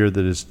there's a fear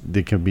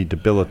that can be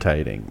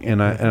debilitating.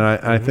 And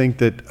I think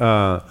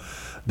that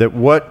that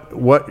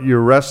what you're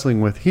wrestling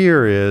with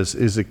here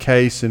is a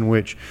case in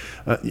which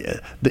one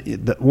of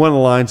the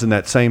lines in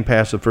that same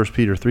passage, 1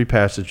 Peter 3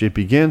 passage, it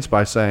begins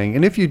by saying,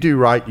 and if you do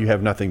right, you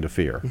have nothing to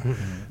fear.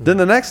 Then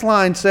the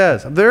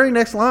very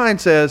next line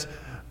says,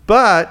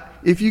 but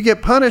if you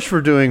get punished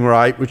for doing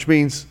right, which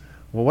means,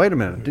 well, wait a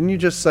minute, didn't you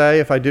just say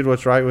if I did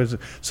what's right was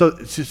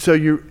so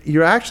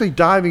you're actually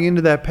diving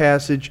into that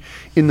passage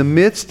in the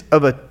midst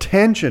of a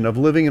tension of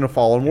living in a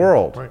fallen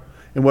world. Right.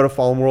 And what a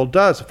fallen world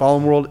does. A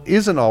fallen world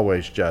isn't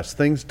always just.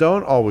 Things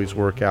don't always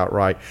work out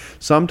right.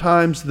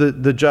 Sometimes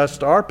the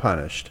just are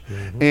punished.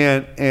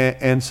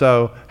 And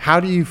so how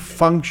do you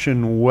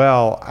function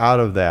well out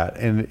of that?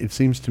 And it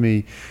seems to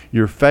me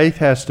your faith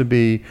has to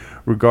be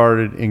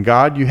regarded in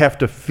God. You have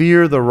to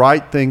fear the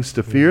right things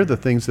to fear, the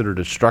things that are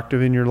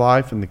destructive in your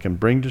life and that can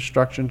bring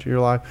destruction to your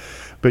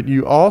life. But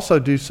you also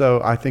do so,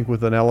 I think,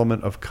 with an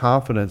element of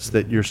confidence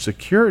that your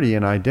security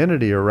and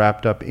identity are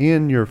wrapped up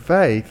in your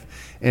faith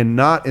and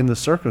not in the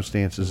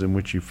circumstances in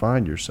which you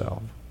find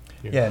yourself.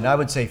 Yeah, and I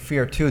would say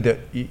fear too, that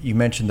you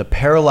mentioned the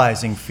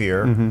paralyzing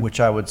fear, which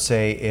I would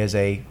say is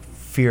a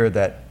fear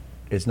that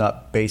is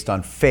not based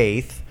on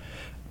faith,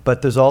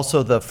 but there's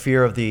also the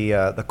fear of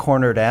the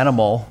cornered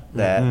animal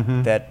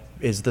that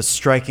is the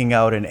striking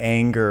out in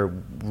anger,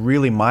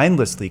 really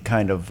mindlessly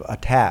kind of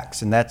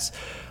attacks. And that's,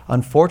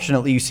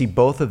 unfortunately, you see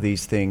both of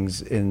these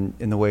things in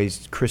the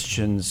ways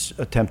Christians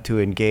attempt to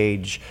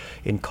engage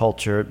in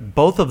culture.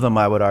 Both of them,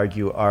 I would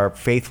argue, are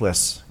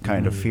faithless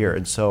kind of fear.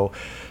 And so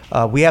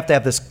we have to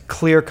have this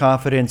clear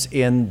confidence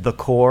in the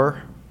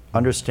core,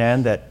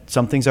 understand that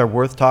some things are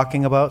worth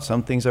talking about,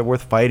 some things are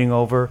worth fighting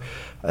over.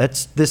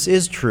 This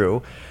is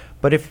true.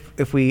 But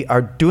if we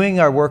are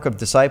doing our work of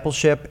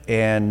discipleship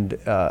and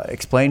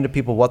explain to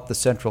people what the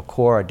central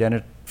core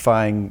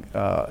identifying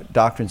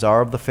doctrines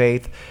are of the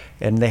faith,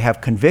 and they have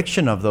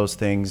conviction of those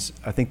things,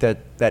 I think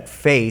that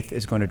faith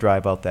is going to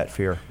drive out that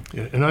fear.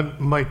 Yeah, and I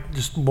might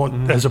just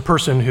want, as a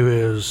person who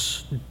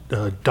is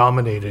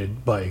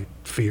dominated by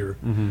fear,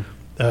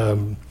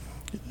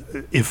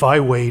 if I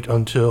wait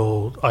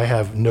until I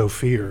have no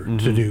fear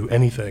to do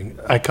anything,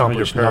 I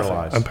accomplish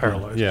nothing. I'm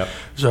paralyzed. Yeah.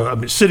 So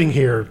I'm sitting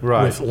here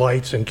with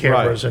lights and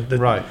cameras, and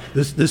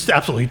this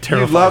absolutely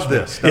terrifies me. You love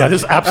this. Yeah,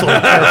 this absolutely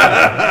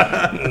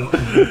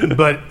terrifies me.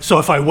 But so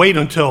if I wait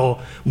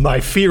until my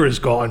fear is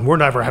gone, we're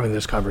never having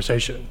this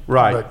conversation.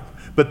 Right.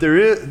 But there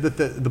is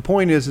the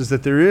point is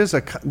that there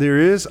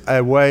is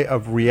a way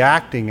of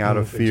reacting out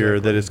of fear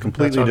that is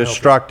completely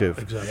destructive.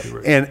 Exactly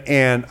right.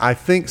 And I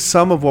think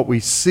some of what we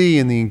see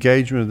in the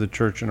engagement of the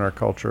church in our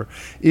culture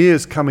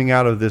is coming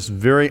out of this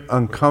very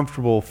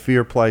uncomfortable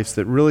fear place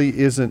that really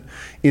isn't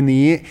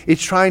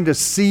it's trying to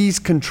seize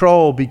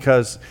control,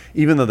 because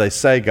even though they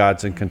say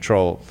God's in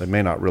control, they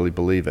may not really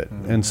believe it.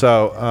 And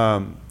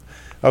so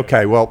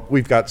okay, well,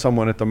 we've got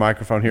someone at the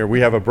microphone here. We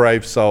have a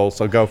brave soul,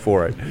 so go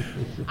for it.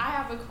 I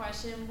have a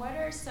question. What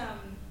are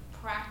some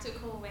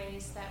practical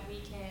ways that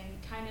we can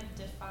kind of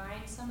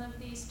define some of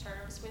these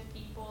terms with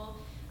people?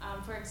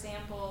 For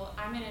example,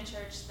 I'm in a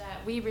church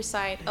that we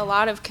recite a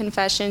lot of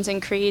confessions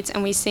and creeds,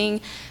 and we sing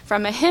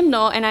from a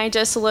hymnal, and I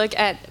just look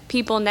at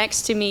people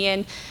next to me,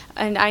 and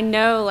I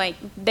know, like,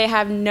 they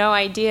have no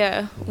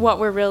idea what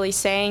we're really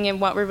saying and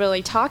what we're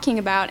really talking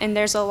about. And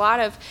there's a lot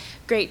of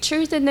great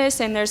truth in this,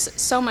 and there's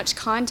so much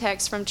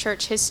context from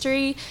church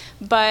history.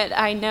 But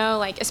I know,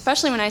 like,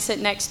 especially when I sit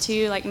next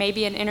to, like,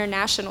 maybe an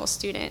international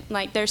student,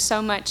 like, there's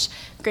so much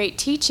great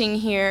teaching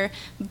here,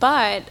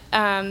 but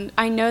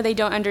I know they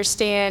don't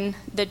understand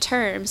the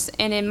terms.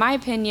 And in my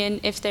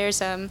opinion, if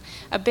there's a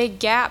big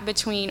gap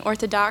between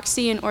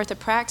orthodoxy and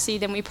orthopraxy,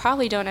 then we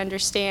probably don't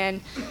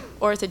understand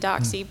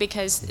orthodoxy,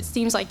 because it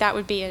seems like that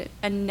would be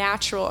a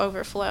natural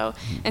overflow.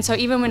 And so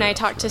even when I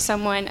talk to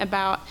someone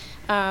about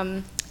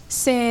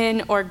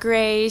sin or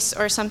grace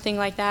or something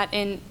like that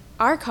in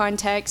our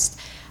context,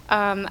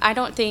 I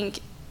don't think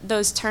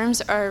those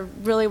terms are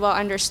really well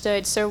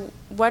understood. So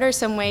what are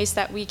some ways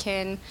that we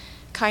can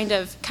kind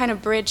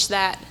of bridge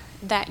that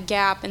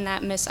gap and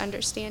that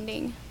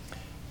misunderstanding?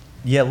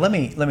 Yeah, let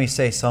me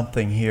say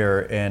something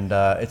here, and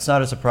it's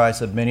not a surprise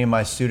to many of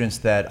my students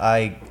that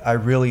I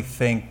really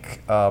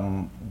think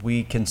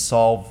we can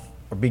solve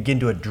or begin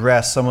to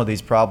address some of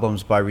these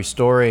problems by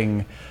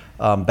restoring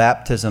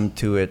baptism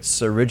to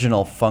its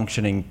original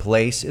functioning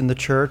place in the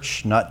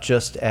church, not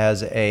just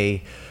as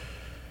an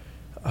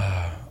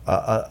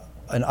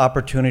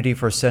opportunity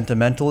for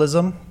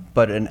sentimentalism,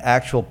 but an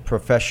actual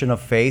profession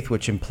of faith,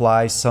 which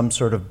implies some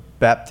sort of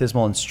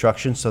baptismal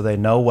instruction, so they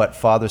know what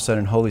Father, Son,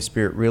 and Holy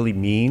Spirit really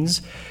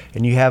means.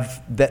 And you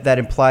have that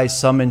implies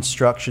some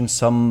instruction,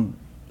 some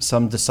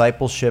some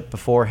discipleship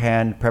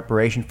beforehand,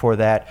 preparation for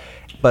that,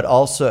 but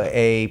also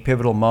a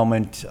pivotal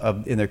moment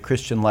in their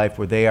Christian life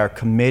where they are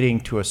committing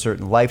to a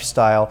certain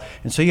lifestyle.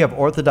 And so you have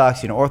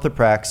orthodoxy and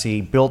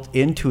orthopraxy built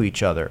into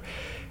each other.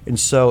 And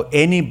so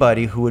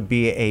anybody who would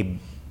be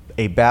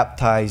a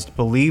baptized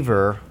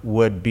believer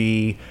would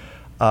be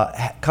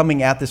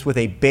coming at this with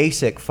a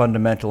basic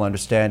fundamental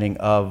understanding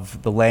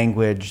of the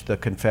language, the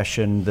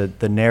confession,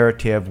 the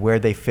narrative, where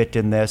they fit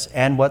in this,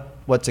 and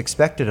what's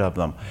expected of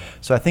them.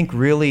 So I think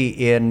really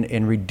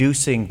in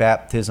reducing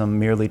baptism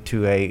merely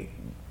to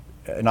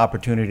an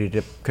opportunity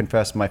to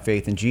confess my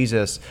faith in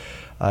Jesus,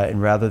 and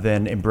rather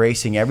than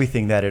embracing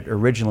everything that it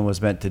originally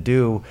was meant to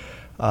do,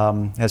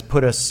 has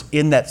put us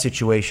in that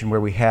situation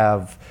where we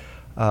have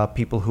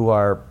people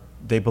who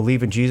they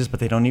believe in Jesus, but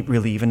they don't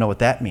really even know what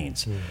that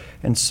means.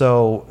 And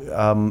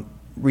so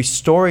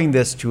restoring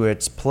this to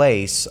its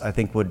place, I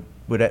think,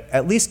 would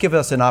at least give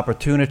us an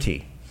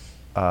opportunity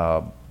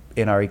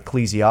in our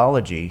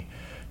ecclesiology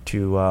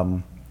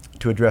to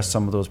address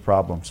some of those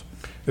problems.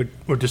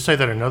 Or to say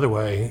that another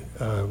way,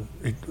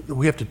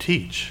 we have to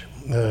teach.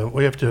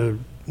 We have to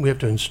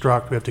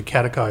instruct. We have to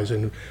catechize,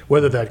 and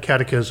whether that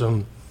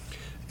catechism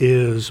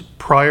is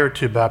prior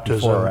to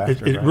baptism, Before or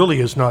after, it right?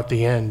 really is not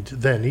the end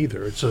then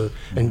either. It's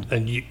and I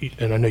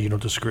know you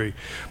don't disagree,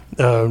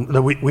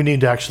 that we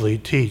need to actually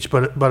teach.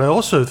 But I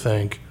also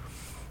think,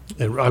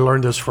 and I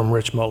learned this from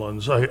Rich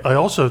Mullins, I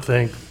also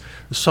think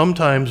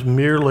sometimes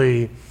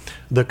merely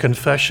the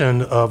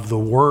confession of the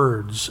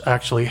words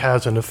actually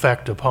has an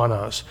effect upon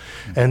us,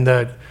 and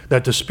that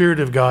the Spirit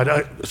of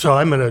God. So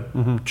I'm in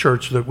a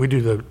church that we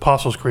do the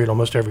Apostles' Creed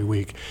almost every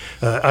week.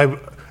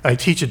 I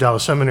teach at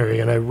Dallas Seminary,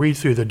 and I read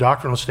through the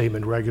doctrinal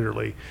statement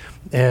regularly,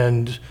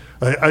 and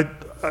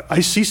I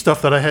see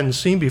stuff that I hadn't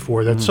seen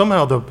before, that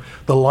somehow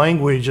the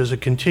language, as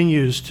it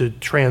continues to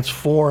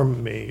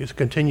transform me, it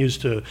continues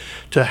to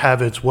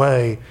have its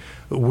way,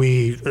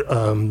 we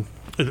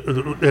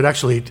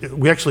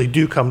actually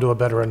do come to a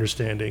better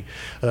understanding,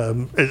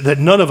 that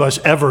none of us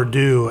ever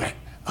do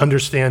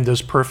understand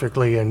this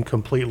perfectly and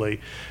completely,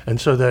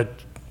 and so that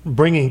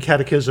bringing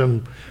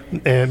catechism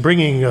and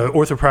bringing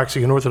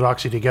orthopraxy and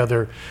orthodoxy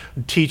together,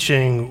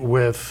 teaching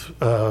with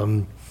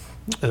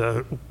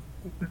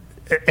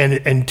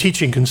and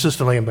teaching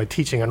consistently, and by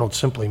teaching I don't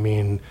simply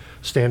mean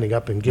standing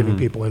up and giving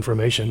people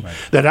information,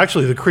 that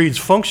actually the creeds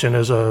function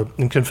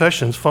and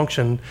confessions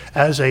function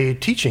as a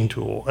teaching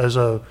tool, as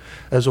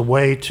a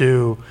way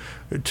to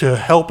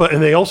help,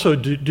 and they also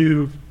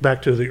do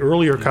back to the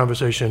earlier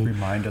conversation.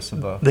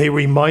 They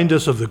remind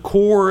us of the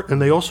core,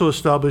 and they also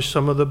establish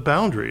some of the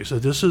boundaries.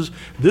 That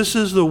this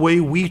is the way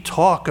we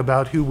talk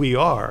about who we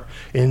are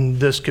in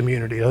this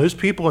community. Now, those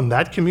people in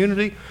that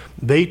community,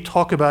 they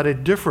talk about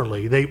it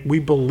differently. We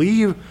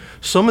believe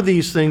some of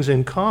these things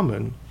in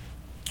common,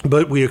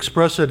 but we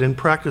express it and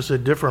practice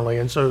it differently.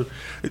 And so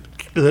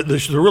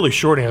the really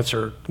short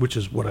answer, which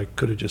is what I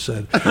could have just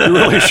said, the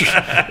really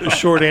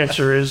short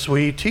answer is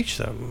we teach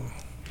them.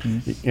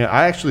 Yeah,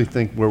 I actually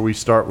think where we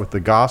start with the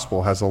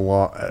gospel has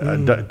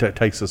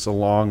takes us a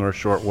long or a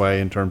short way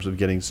in terms of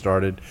getting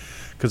started,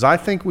 because I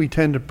think we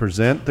tend to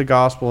present the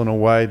gospel in a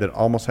way that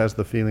almost has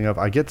the feeling of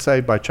I get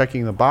saved by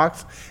checking the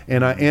box,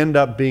 and I end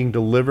up being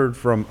delivered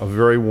from a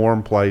very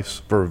warm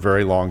place for a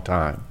very long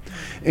time,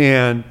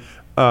 and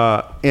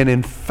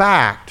in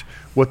fact,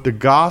 what the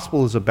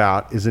gospel is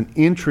about is an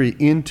entry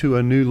into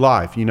a new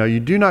life. You know,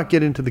 you do not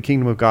get into the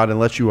kingdom of God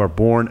unless you are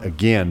born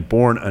again,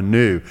 born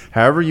anew,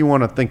 however you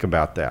want to think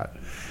about that.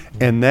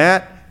 And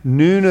that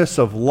newness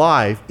of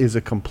life is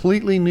a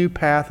completely new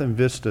path and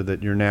vista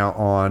that you're now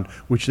on,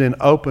 which then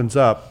opens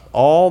up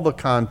all the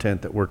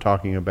content that we're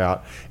talking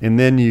about. And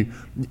then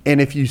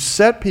if you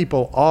set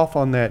people off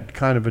on that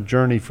kind of a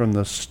journey from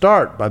the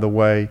start, by the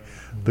way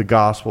the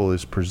gospel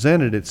is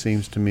presented, it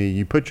seems to me,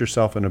 you put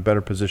yourself in a better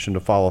position to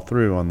follow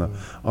through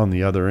on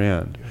the other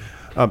end.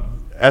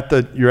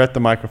 You're at the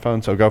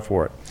microphone, so go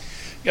for it.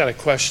 Got a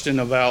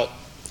question about,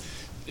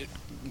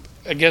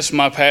 I guess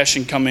my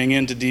passion coming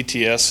into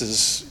DTS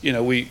is, you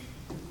know, we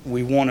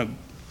want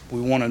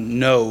to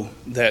know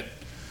that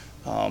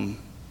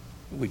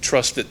we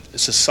trust that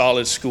it's a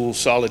solid school,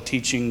 solid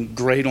teaching,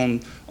 great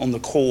on the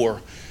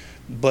core.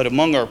 But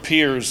among our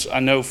peers, I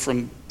know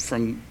from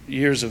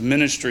years of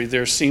ministry,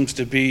 there seems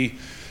to be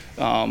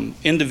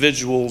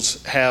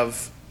individuals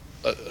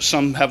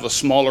some have a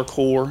smaller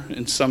core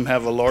and some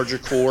have a larger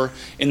core,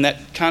 and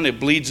that kind of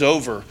bleeds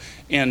over.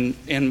 And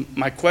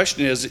my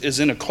question is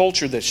in a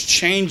culture that's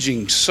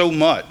changing so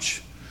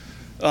much,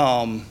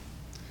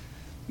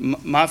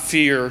 my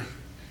fear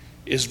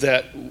is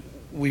that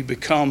we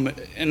become,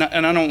 and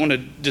I don't want to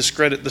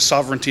discredit the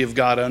sovereignty of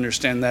God, I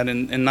understand that,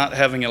 and not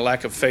having a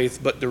lack of faith,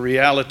 but the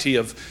reality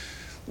of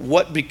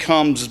what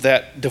becomes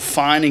that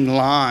defining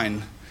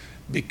line,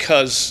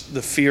 because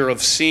the fear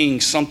of seeing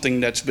something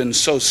that's been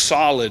so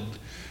solid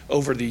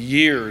over the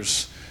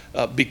years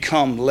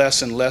become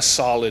less and less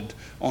solid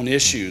on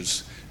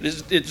issues.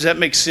 Does that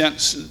make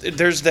sense?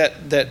 There's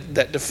that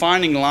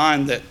defining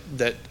line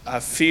that I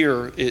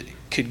fear it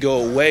could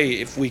go away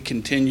if we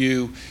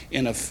continue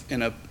in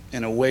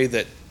a way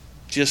that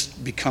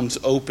just becomes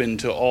open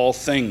to all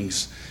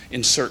things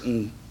in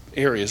certain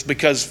areas.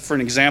 Because, for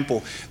an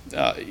example,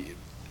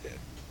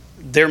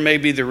 there may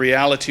be the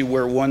reality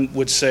where one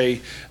would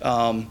say,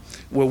 well,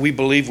 we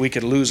believe we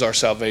could lose our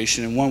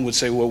salvation, and one would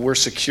say, well, we're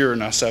secure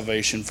in our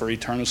salvation for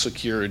eternal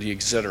security,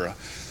 etc.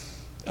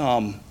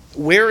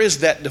 Where is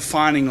that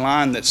defining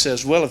line that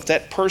says, well, if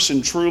that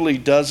person truly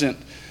doesn't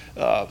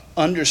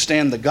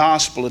understand the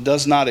gospel, it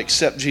does not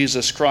accept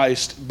Jesus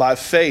Christ by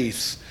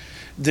faith,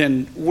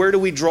 then where do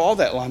we draw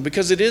that line?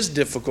 Because it is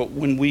difficult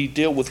when we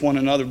deal with one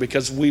another,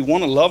 because we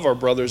want to love our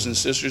brothers and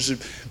sisters,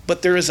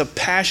 but there is a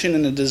passion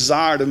and a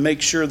desire to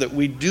make sure that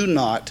we do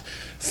not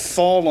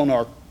fall on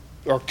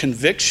our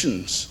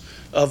convictions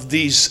of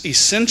these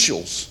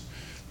essentials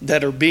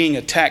that are being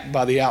attacked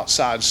by the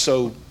outside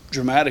so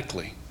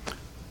dramatically.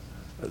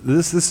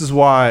 This is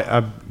why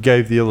I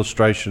gave the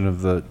illustration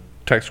of the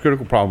text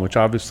critical problem, which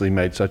obviously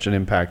made such an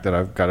impact that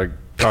I've got to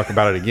talk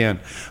about it again.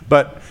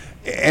 But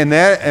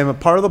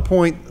part of the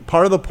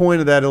point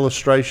of that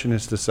illustration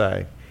is to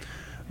say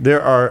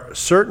there are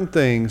certain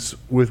things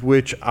with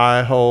which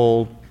I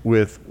hold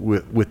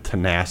with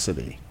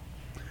tenacity.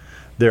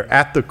 They're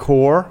at the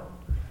core,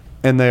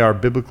 and they are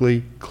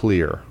biblically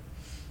clear.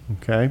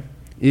 Okay?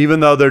 Even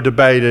though they're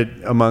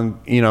debated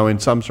among, in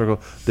some circles,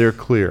 they're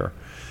clear.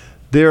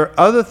 There are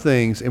other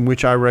things in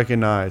which I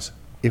recognize,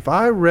 if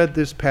I read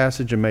this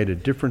passage and made a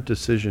different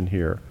decision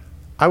here,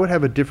 I would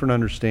have a different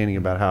understanding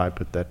about how I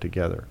put that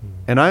together.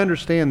 And I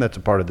understand that's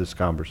a part of this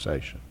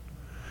conversation.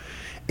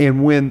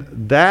 And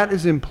when that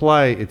is in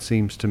play, it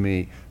seems to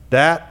me,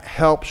 that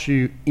helps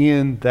you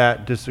in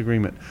that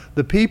disagreement.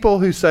 The people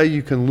who say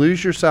you can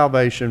lose your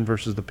salvation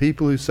versus the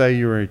people who say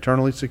you are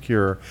eternally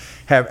secure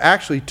have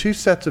actually two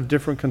sets of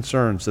different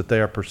concerns that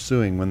they are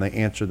pursuing when they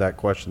answer that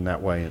question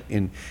that way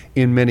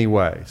in many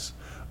ways.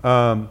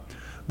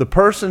 The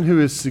person who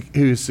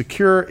is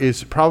secure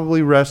is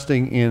probably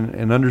resting in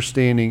an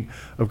understanding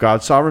of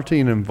God's sovereignty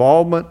and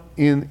involvement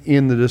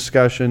in the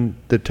discussion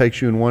that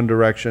takes you in one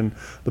direction.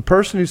 The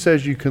person who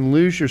says you can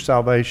lose your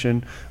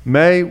salvation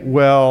may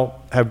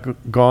well have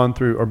gone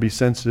through or be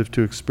sensitive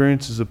to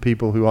experiences of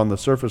people who on the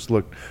surface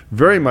looked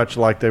very much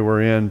like they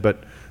were in,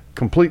 but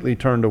completely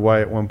turned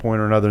away at one point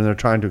or another, and they're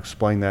trying to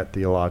explain that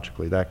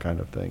theologically, that kind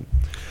of thing.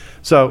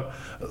 So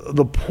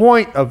the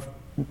point of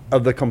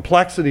the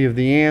complexity of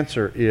the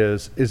answer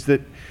is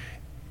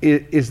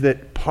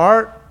that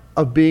part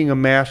of being a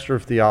master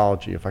of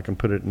theology, if I can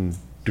put it in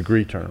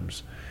degree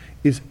terms,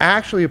 is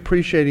actually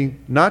appreciating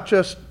not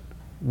just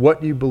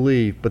what you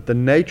believe, but the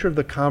nature of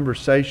the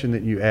conversation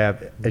that you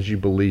have as you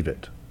believe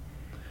it.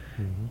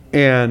 Mm-hmm.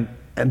 And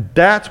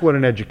that's what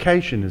an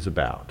education is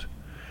about.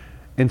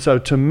 And so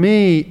to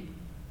me,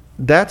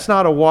 that's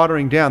not a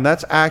watering down.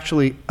 That's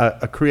actually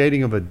a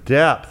creating of a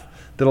depth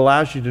that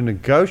allows you to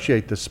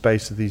negotiate the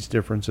space of these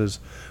differences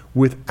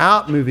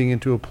without moving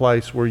into a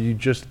place where you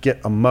just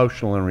get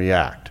emotional and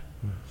react.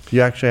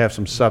 You actually have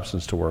some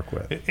substance to work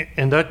with.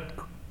 And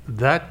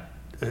that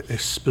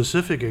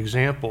specific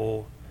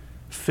example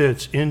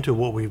fits into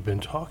what we've been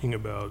talking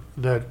about,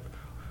 that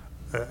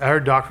our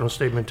doctrinal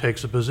statement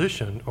takes a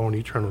position on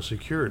eternal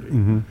security.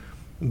 Mm-hmm.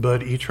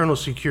 But eternal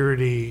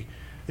security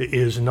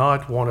is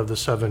not one of the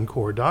 7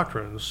 core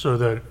doctrines, so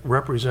that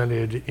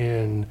represented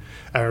in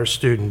our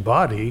student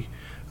body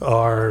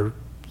are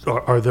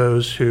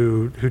those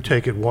who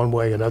take it one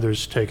way and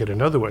others take it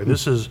another way.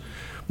 This is,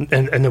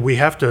 and then we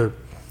have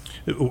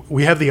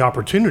the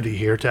opportunity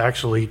here to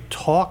actually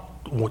talk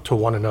to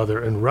one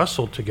another and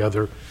wrestle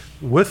together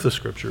with the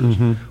scriptures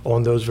mm-hmm.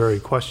 on those very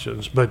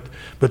questions. But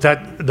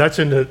that's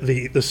in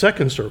the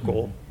second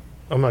circle.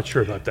 I'm not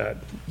sure about that.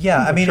 Yeah,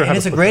 I mean, and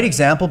it's a great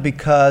example,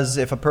 because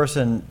if a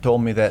person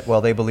told me that, well,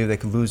 they believe they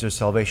could lose their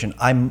salvation,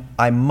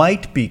 I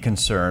might be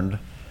concerned,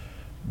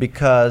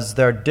 because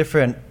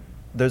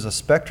there's a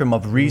spectrum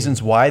of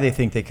reasons why they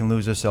think they can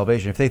lose their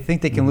salvation. If they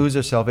think they can lose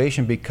their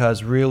salvation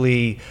because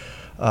really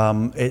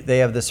they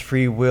have this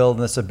free will and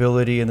this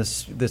ability and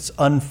this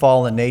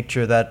unfallen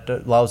nature that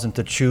allows them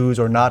to choose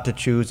or not to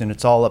choose, and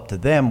it's all up to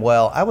them,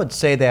 well, I would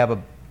say they have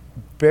a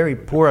very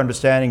poor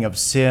understanding of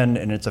sin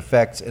and its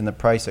effects and the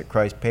price that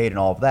Christ paid and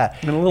all of that.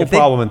 And a little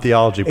problem in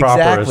theology proper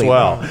exactly. as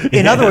well.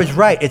 In other words,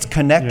 right, it's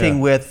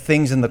connecting with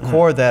things in the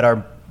core that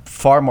are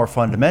far more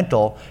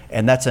fundamental,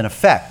 and that's an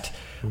effect.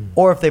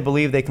 Or if they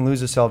believe they can lose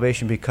their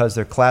salvation because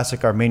they're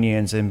classic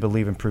Arminians and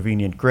believe in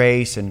prevenient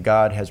grace and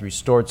God has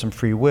restored some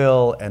free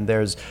will and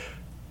there's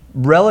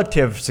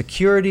relative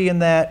security in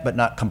that, but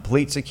not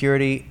complete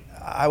security,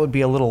 I would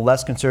be a little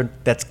less concerned.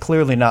 That's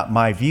clearly not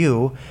my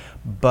view.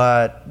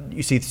 But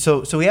you see,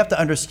 so we have to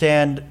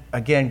understand,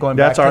 again, going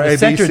back to the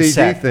centered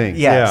set thing.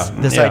 Yes,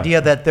 this idea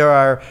that there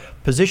are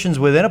positions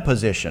within a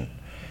position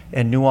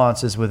and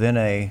nuances within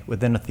a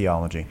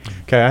theology.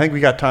 Okay, I think we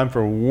got time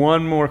for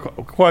one more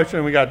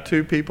question. We got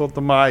 2 people at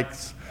the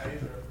mics.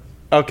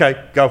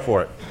 Okay, go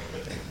for it.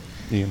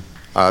 Ian.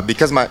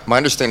 Because my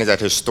understanding is that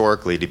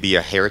historically, to be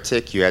a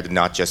heretic, you had to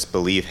not just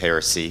believe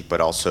heresy,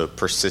 but also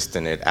persist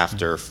in it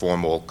after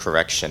formal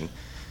correction.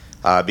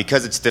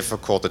 Because it's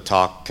difficult to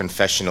talk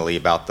confessionally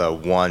about the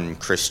one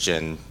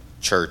Christian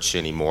church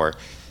anymore.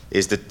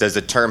 Does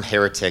the term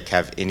heretic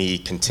have any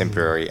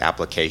contemporary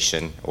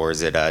application, or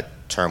is it a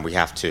term we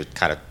have to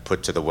kind of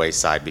put to the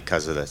wayside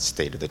because of the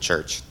state of the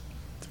church?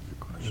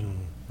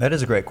 That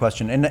is a great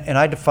question. And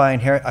I define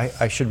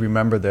I should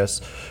remember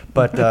this,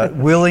 but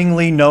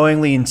willingly,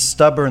 knowingly, and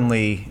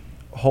stubbornly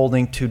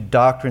holding to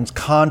doctrines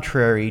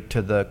contrary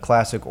to the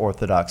classic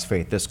Orthodox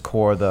faith, this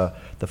core, the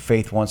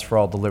faith once for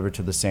all delivered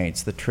to the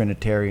saints, the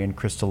Trinitarian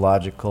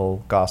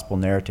Christological gospel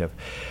narrative.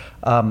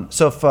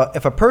 So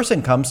if a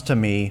person comes to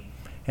me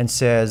and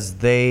says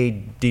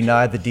they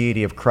deny the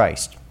deity of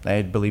Christ,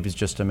 I believe he's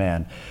just a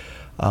man,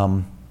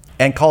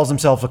 and calls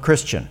himself a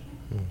Christian,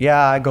 yeah,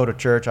 I go to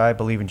church, I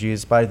believe in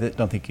Jesus, but I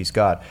don't think he's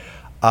God.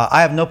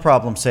 I have no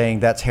problem saying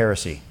that's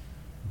heresy.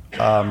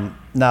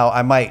 Now,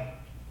 I might,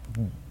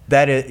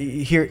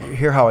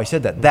 hear how I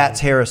said that. That's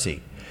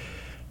heresy.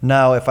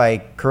 Now, if I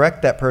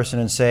correct that person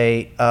and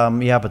say,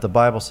 yeah, but the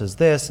Bible says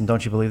this, and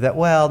don't you believe that?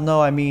 Well, no,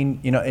 I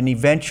mean, and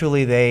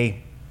eventually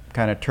they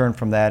kind of turn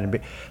from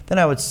that, then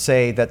I would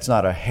say that's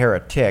not a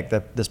heretic,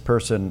 that this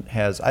person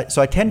has.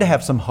 So I tend to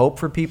have some hope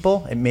for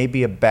people. It may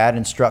be a bad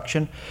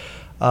instruction.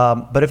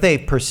 But if they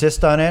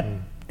persist on it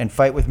and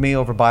fight with me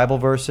over Bible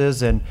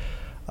verses, and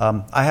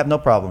I have no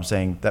problem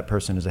saying that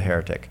person is a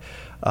heretic.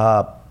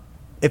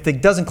 If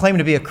it doesn't claim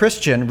to be a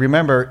Christian,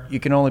 remember,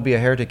 you can only be a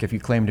heretic if you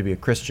claim to be a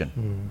Christian.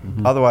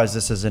 Mm-hmm. Otherwise,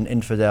 this is an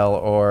infidel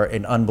or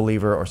an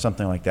unbeliever or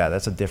something like that.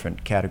 That's a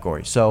different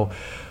category. So,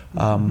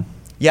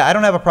 yeah, I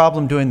don't have a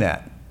problem doing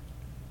that.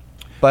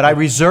 But I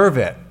reserve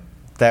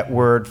that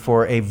word,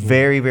 for a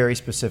very, very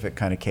specific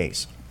kind of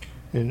case.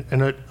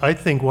 And I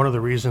think one of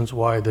the reasons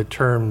why the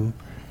term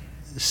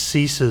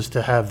ceases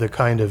to have the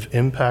kind of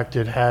impact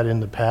it had in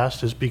the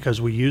past is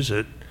because we use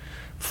it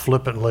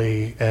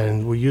flippantly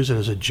and we use it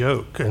as a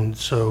joke. And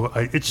so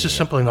it's just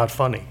simply not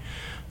funny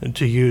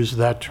to use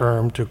that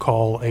term to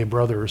call a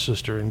brother or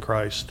sister in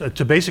Christ,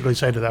 to basically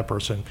say to that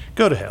person,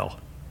 go to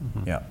hell.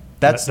 Mm-hmm. Yeah,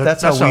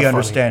 that's how we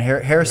understand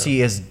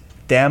heresy is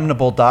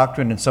damnable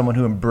doctrine, and someone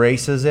who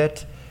embraces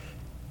it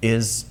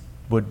is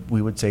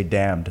we would say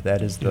damned.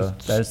 That is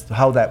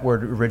how that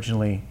word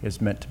originally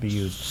is meant to be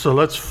used. So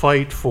let's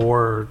fight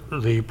for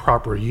the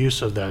proper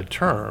use of that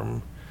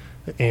term,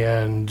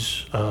 and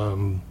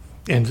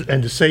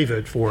to save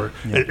it for.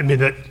 Yeah. I mean,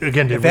 that,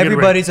 again, if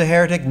everybody's a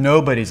heretic,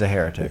 nobody's a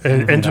heretic.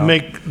 And to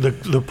make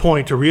the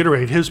point, to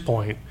reiterate his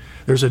point,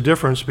 there's a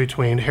difference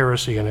between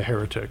heresy and a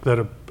heretic.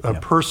 That a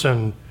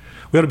person,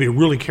 we ought to be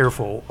really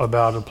careful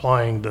about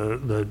applying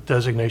the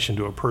designation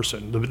to a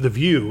person. The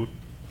view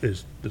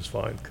is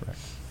fine. Correct.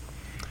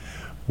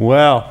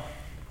 Well,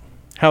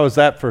 how was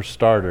that for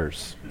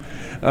starters?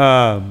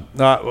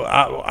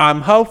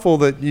 I'm hopeful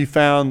that you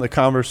found the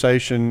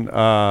conversation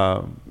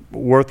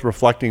worth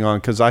reflecting on,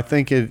 because I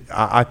think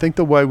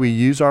the way we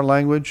use our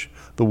language,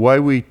 the way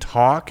we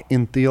talk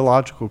in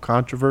theological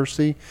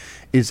controversy,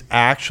 is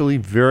actually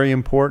very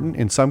important.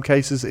 In some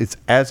cases, it's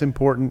as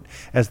important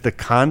as the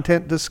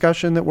content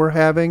discussion that we're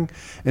having,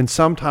 and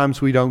sometimes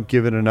we don't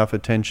give it enough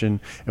attention,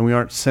 and we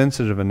aren't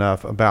sensitive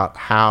enough about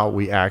how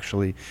we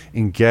actually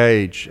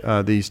engage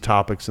these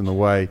topics in the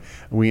way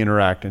we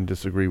interact and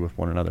disagree with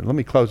one another. Let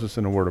me close this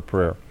in a word of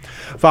prayer.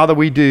 Father,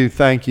 we do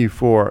thank you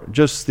for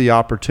just the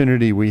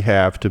opportunity we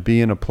have to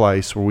be in a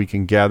place where we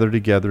can gather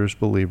together as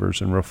believers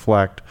and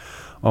reflect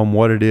on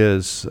what it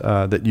is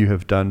that you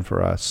have done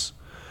for us.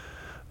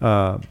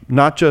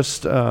 Not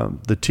just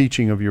the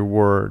teaching of your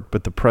word,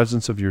 but the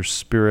presence of your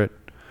Spirit,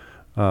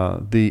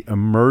 the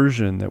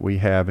immersion that we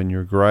have in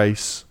your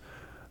grace,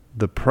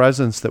 the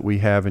presence that we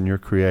have in your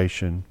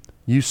creation.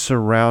 You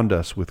surround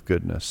us with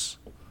goodness,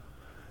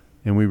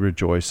 and we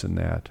rejoice in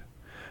that.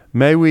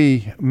 May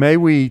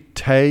we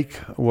take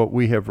what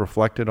we have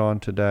reflected on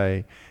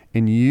today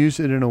and use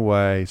it in a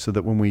way so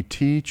that when we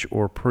teach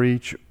or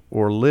preach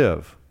or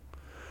live,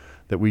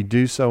 that we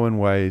do so in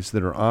ways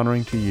that are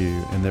honoring to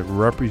you and that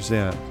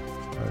represent,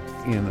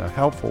 in a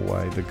helpful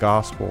way, the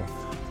gospel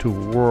to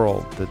a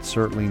world that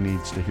certainly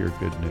needs to hear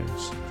good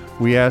news.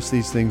 We ask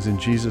these things in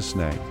Jesus'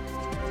 name.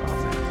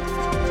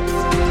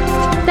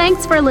 Amen.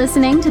 Thanks for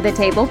listening to the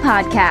Table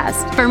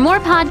Podcast. For more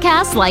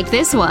podcasts like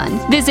this one,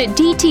 visit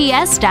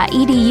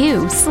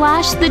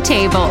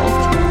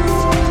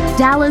dts.edu/thetable.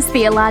 Dallas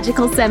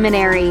Theological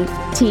Seminary.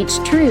 Teach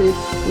truth,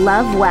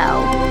 love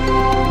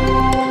well.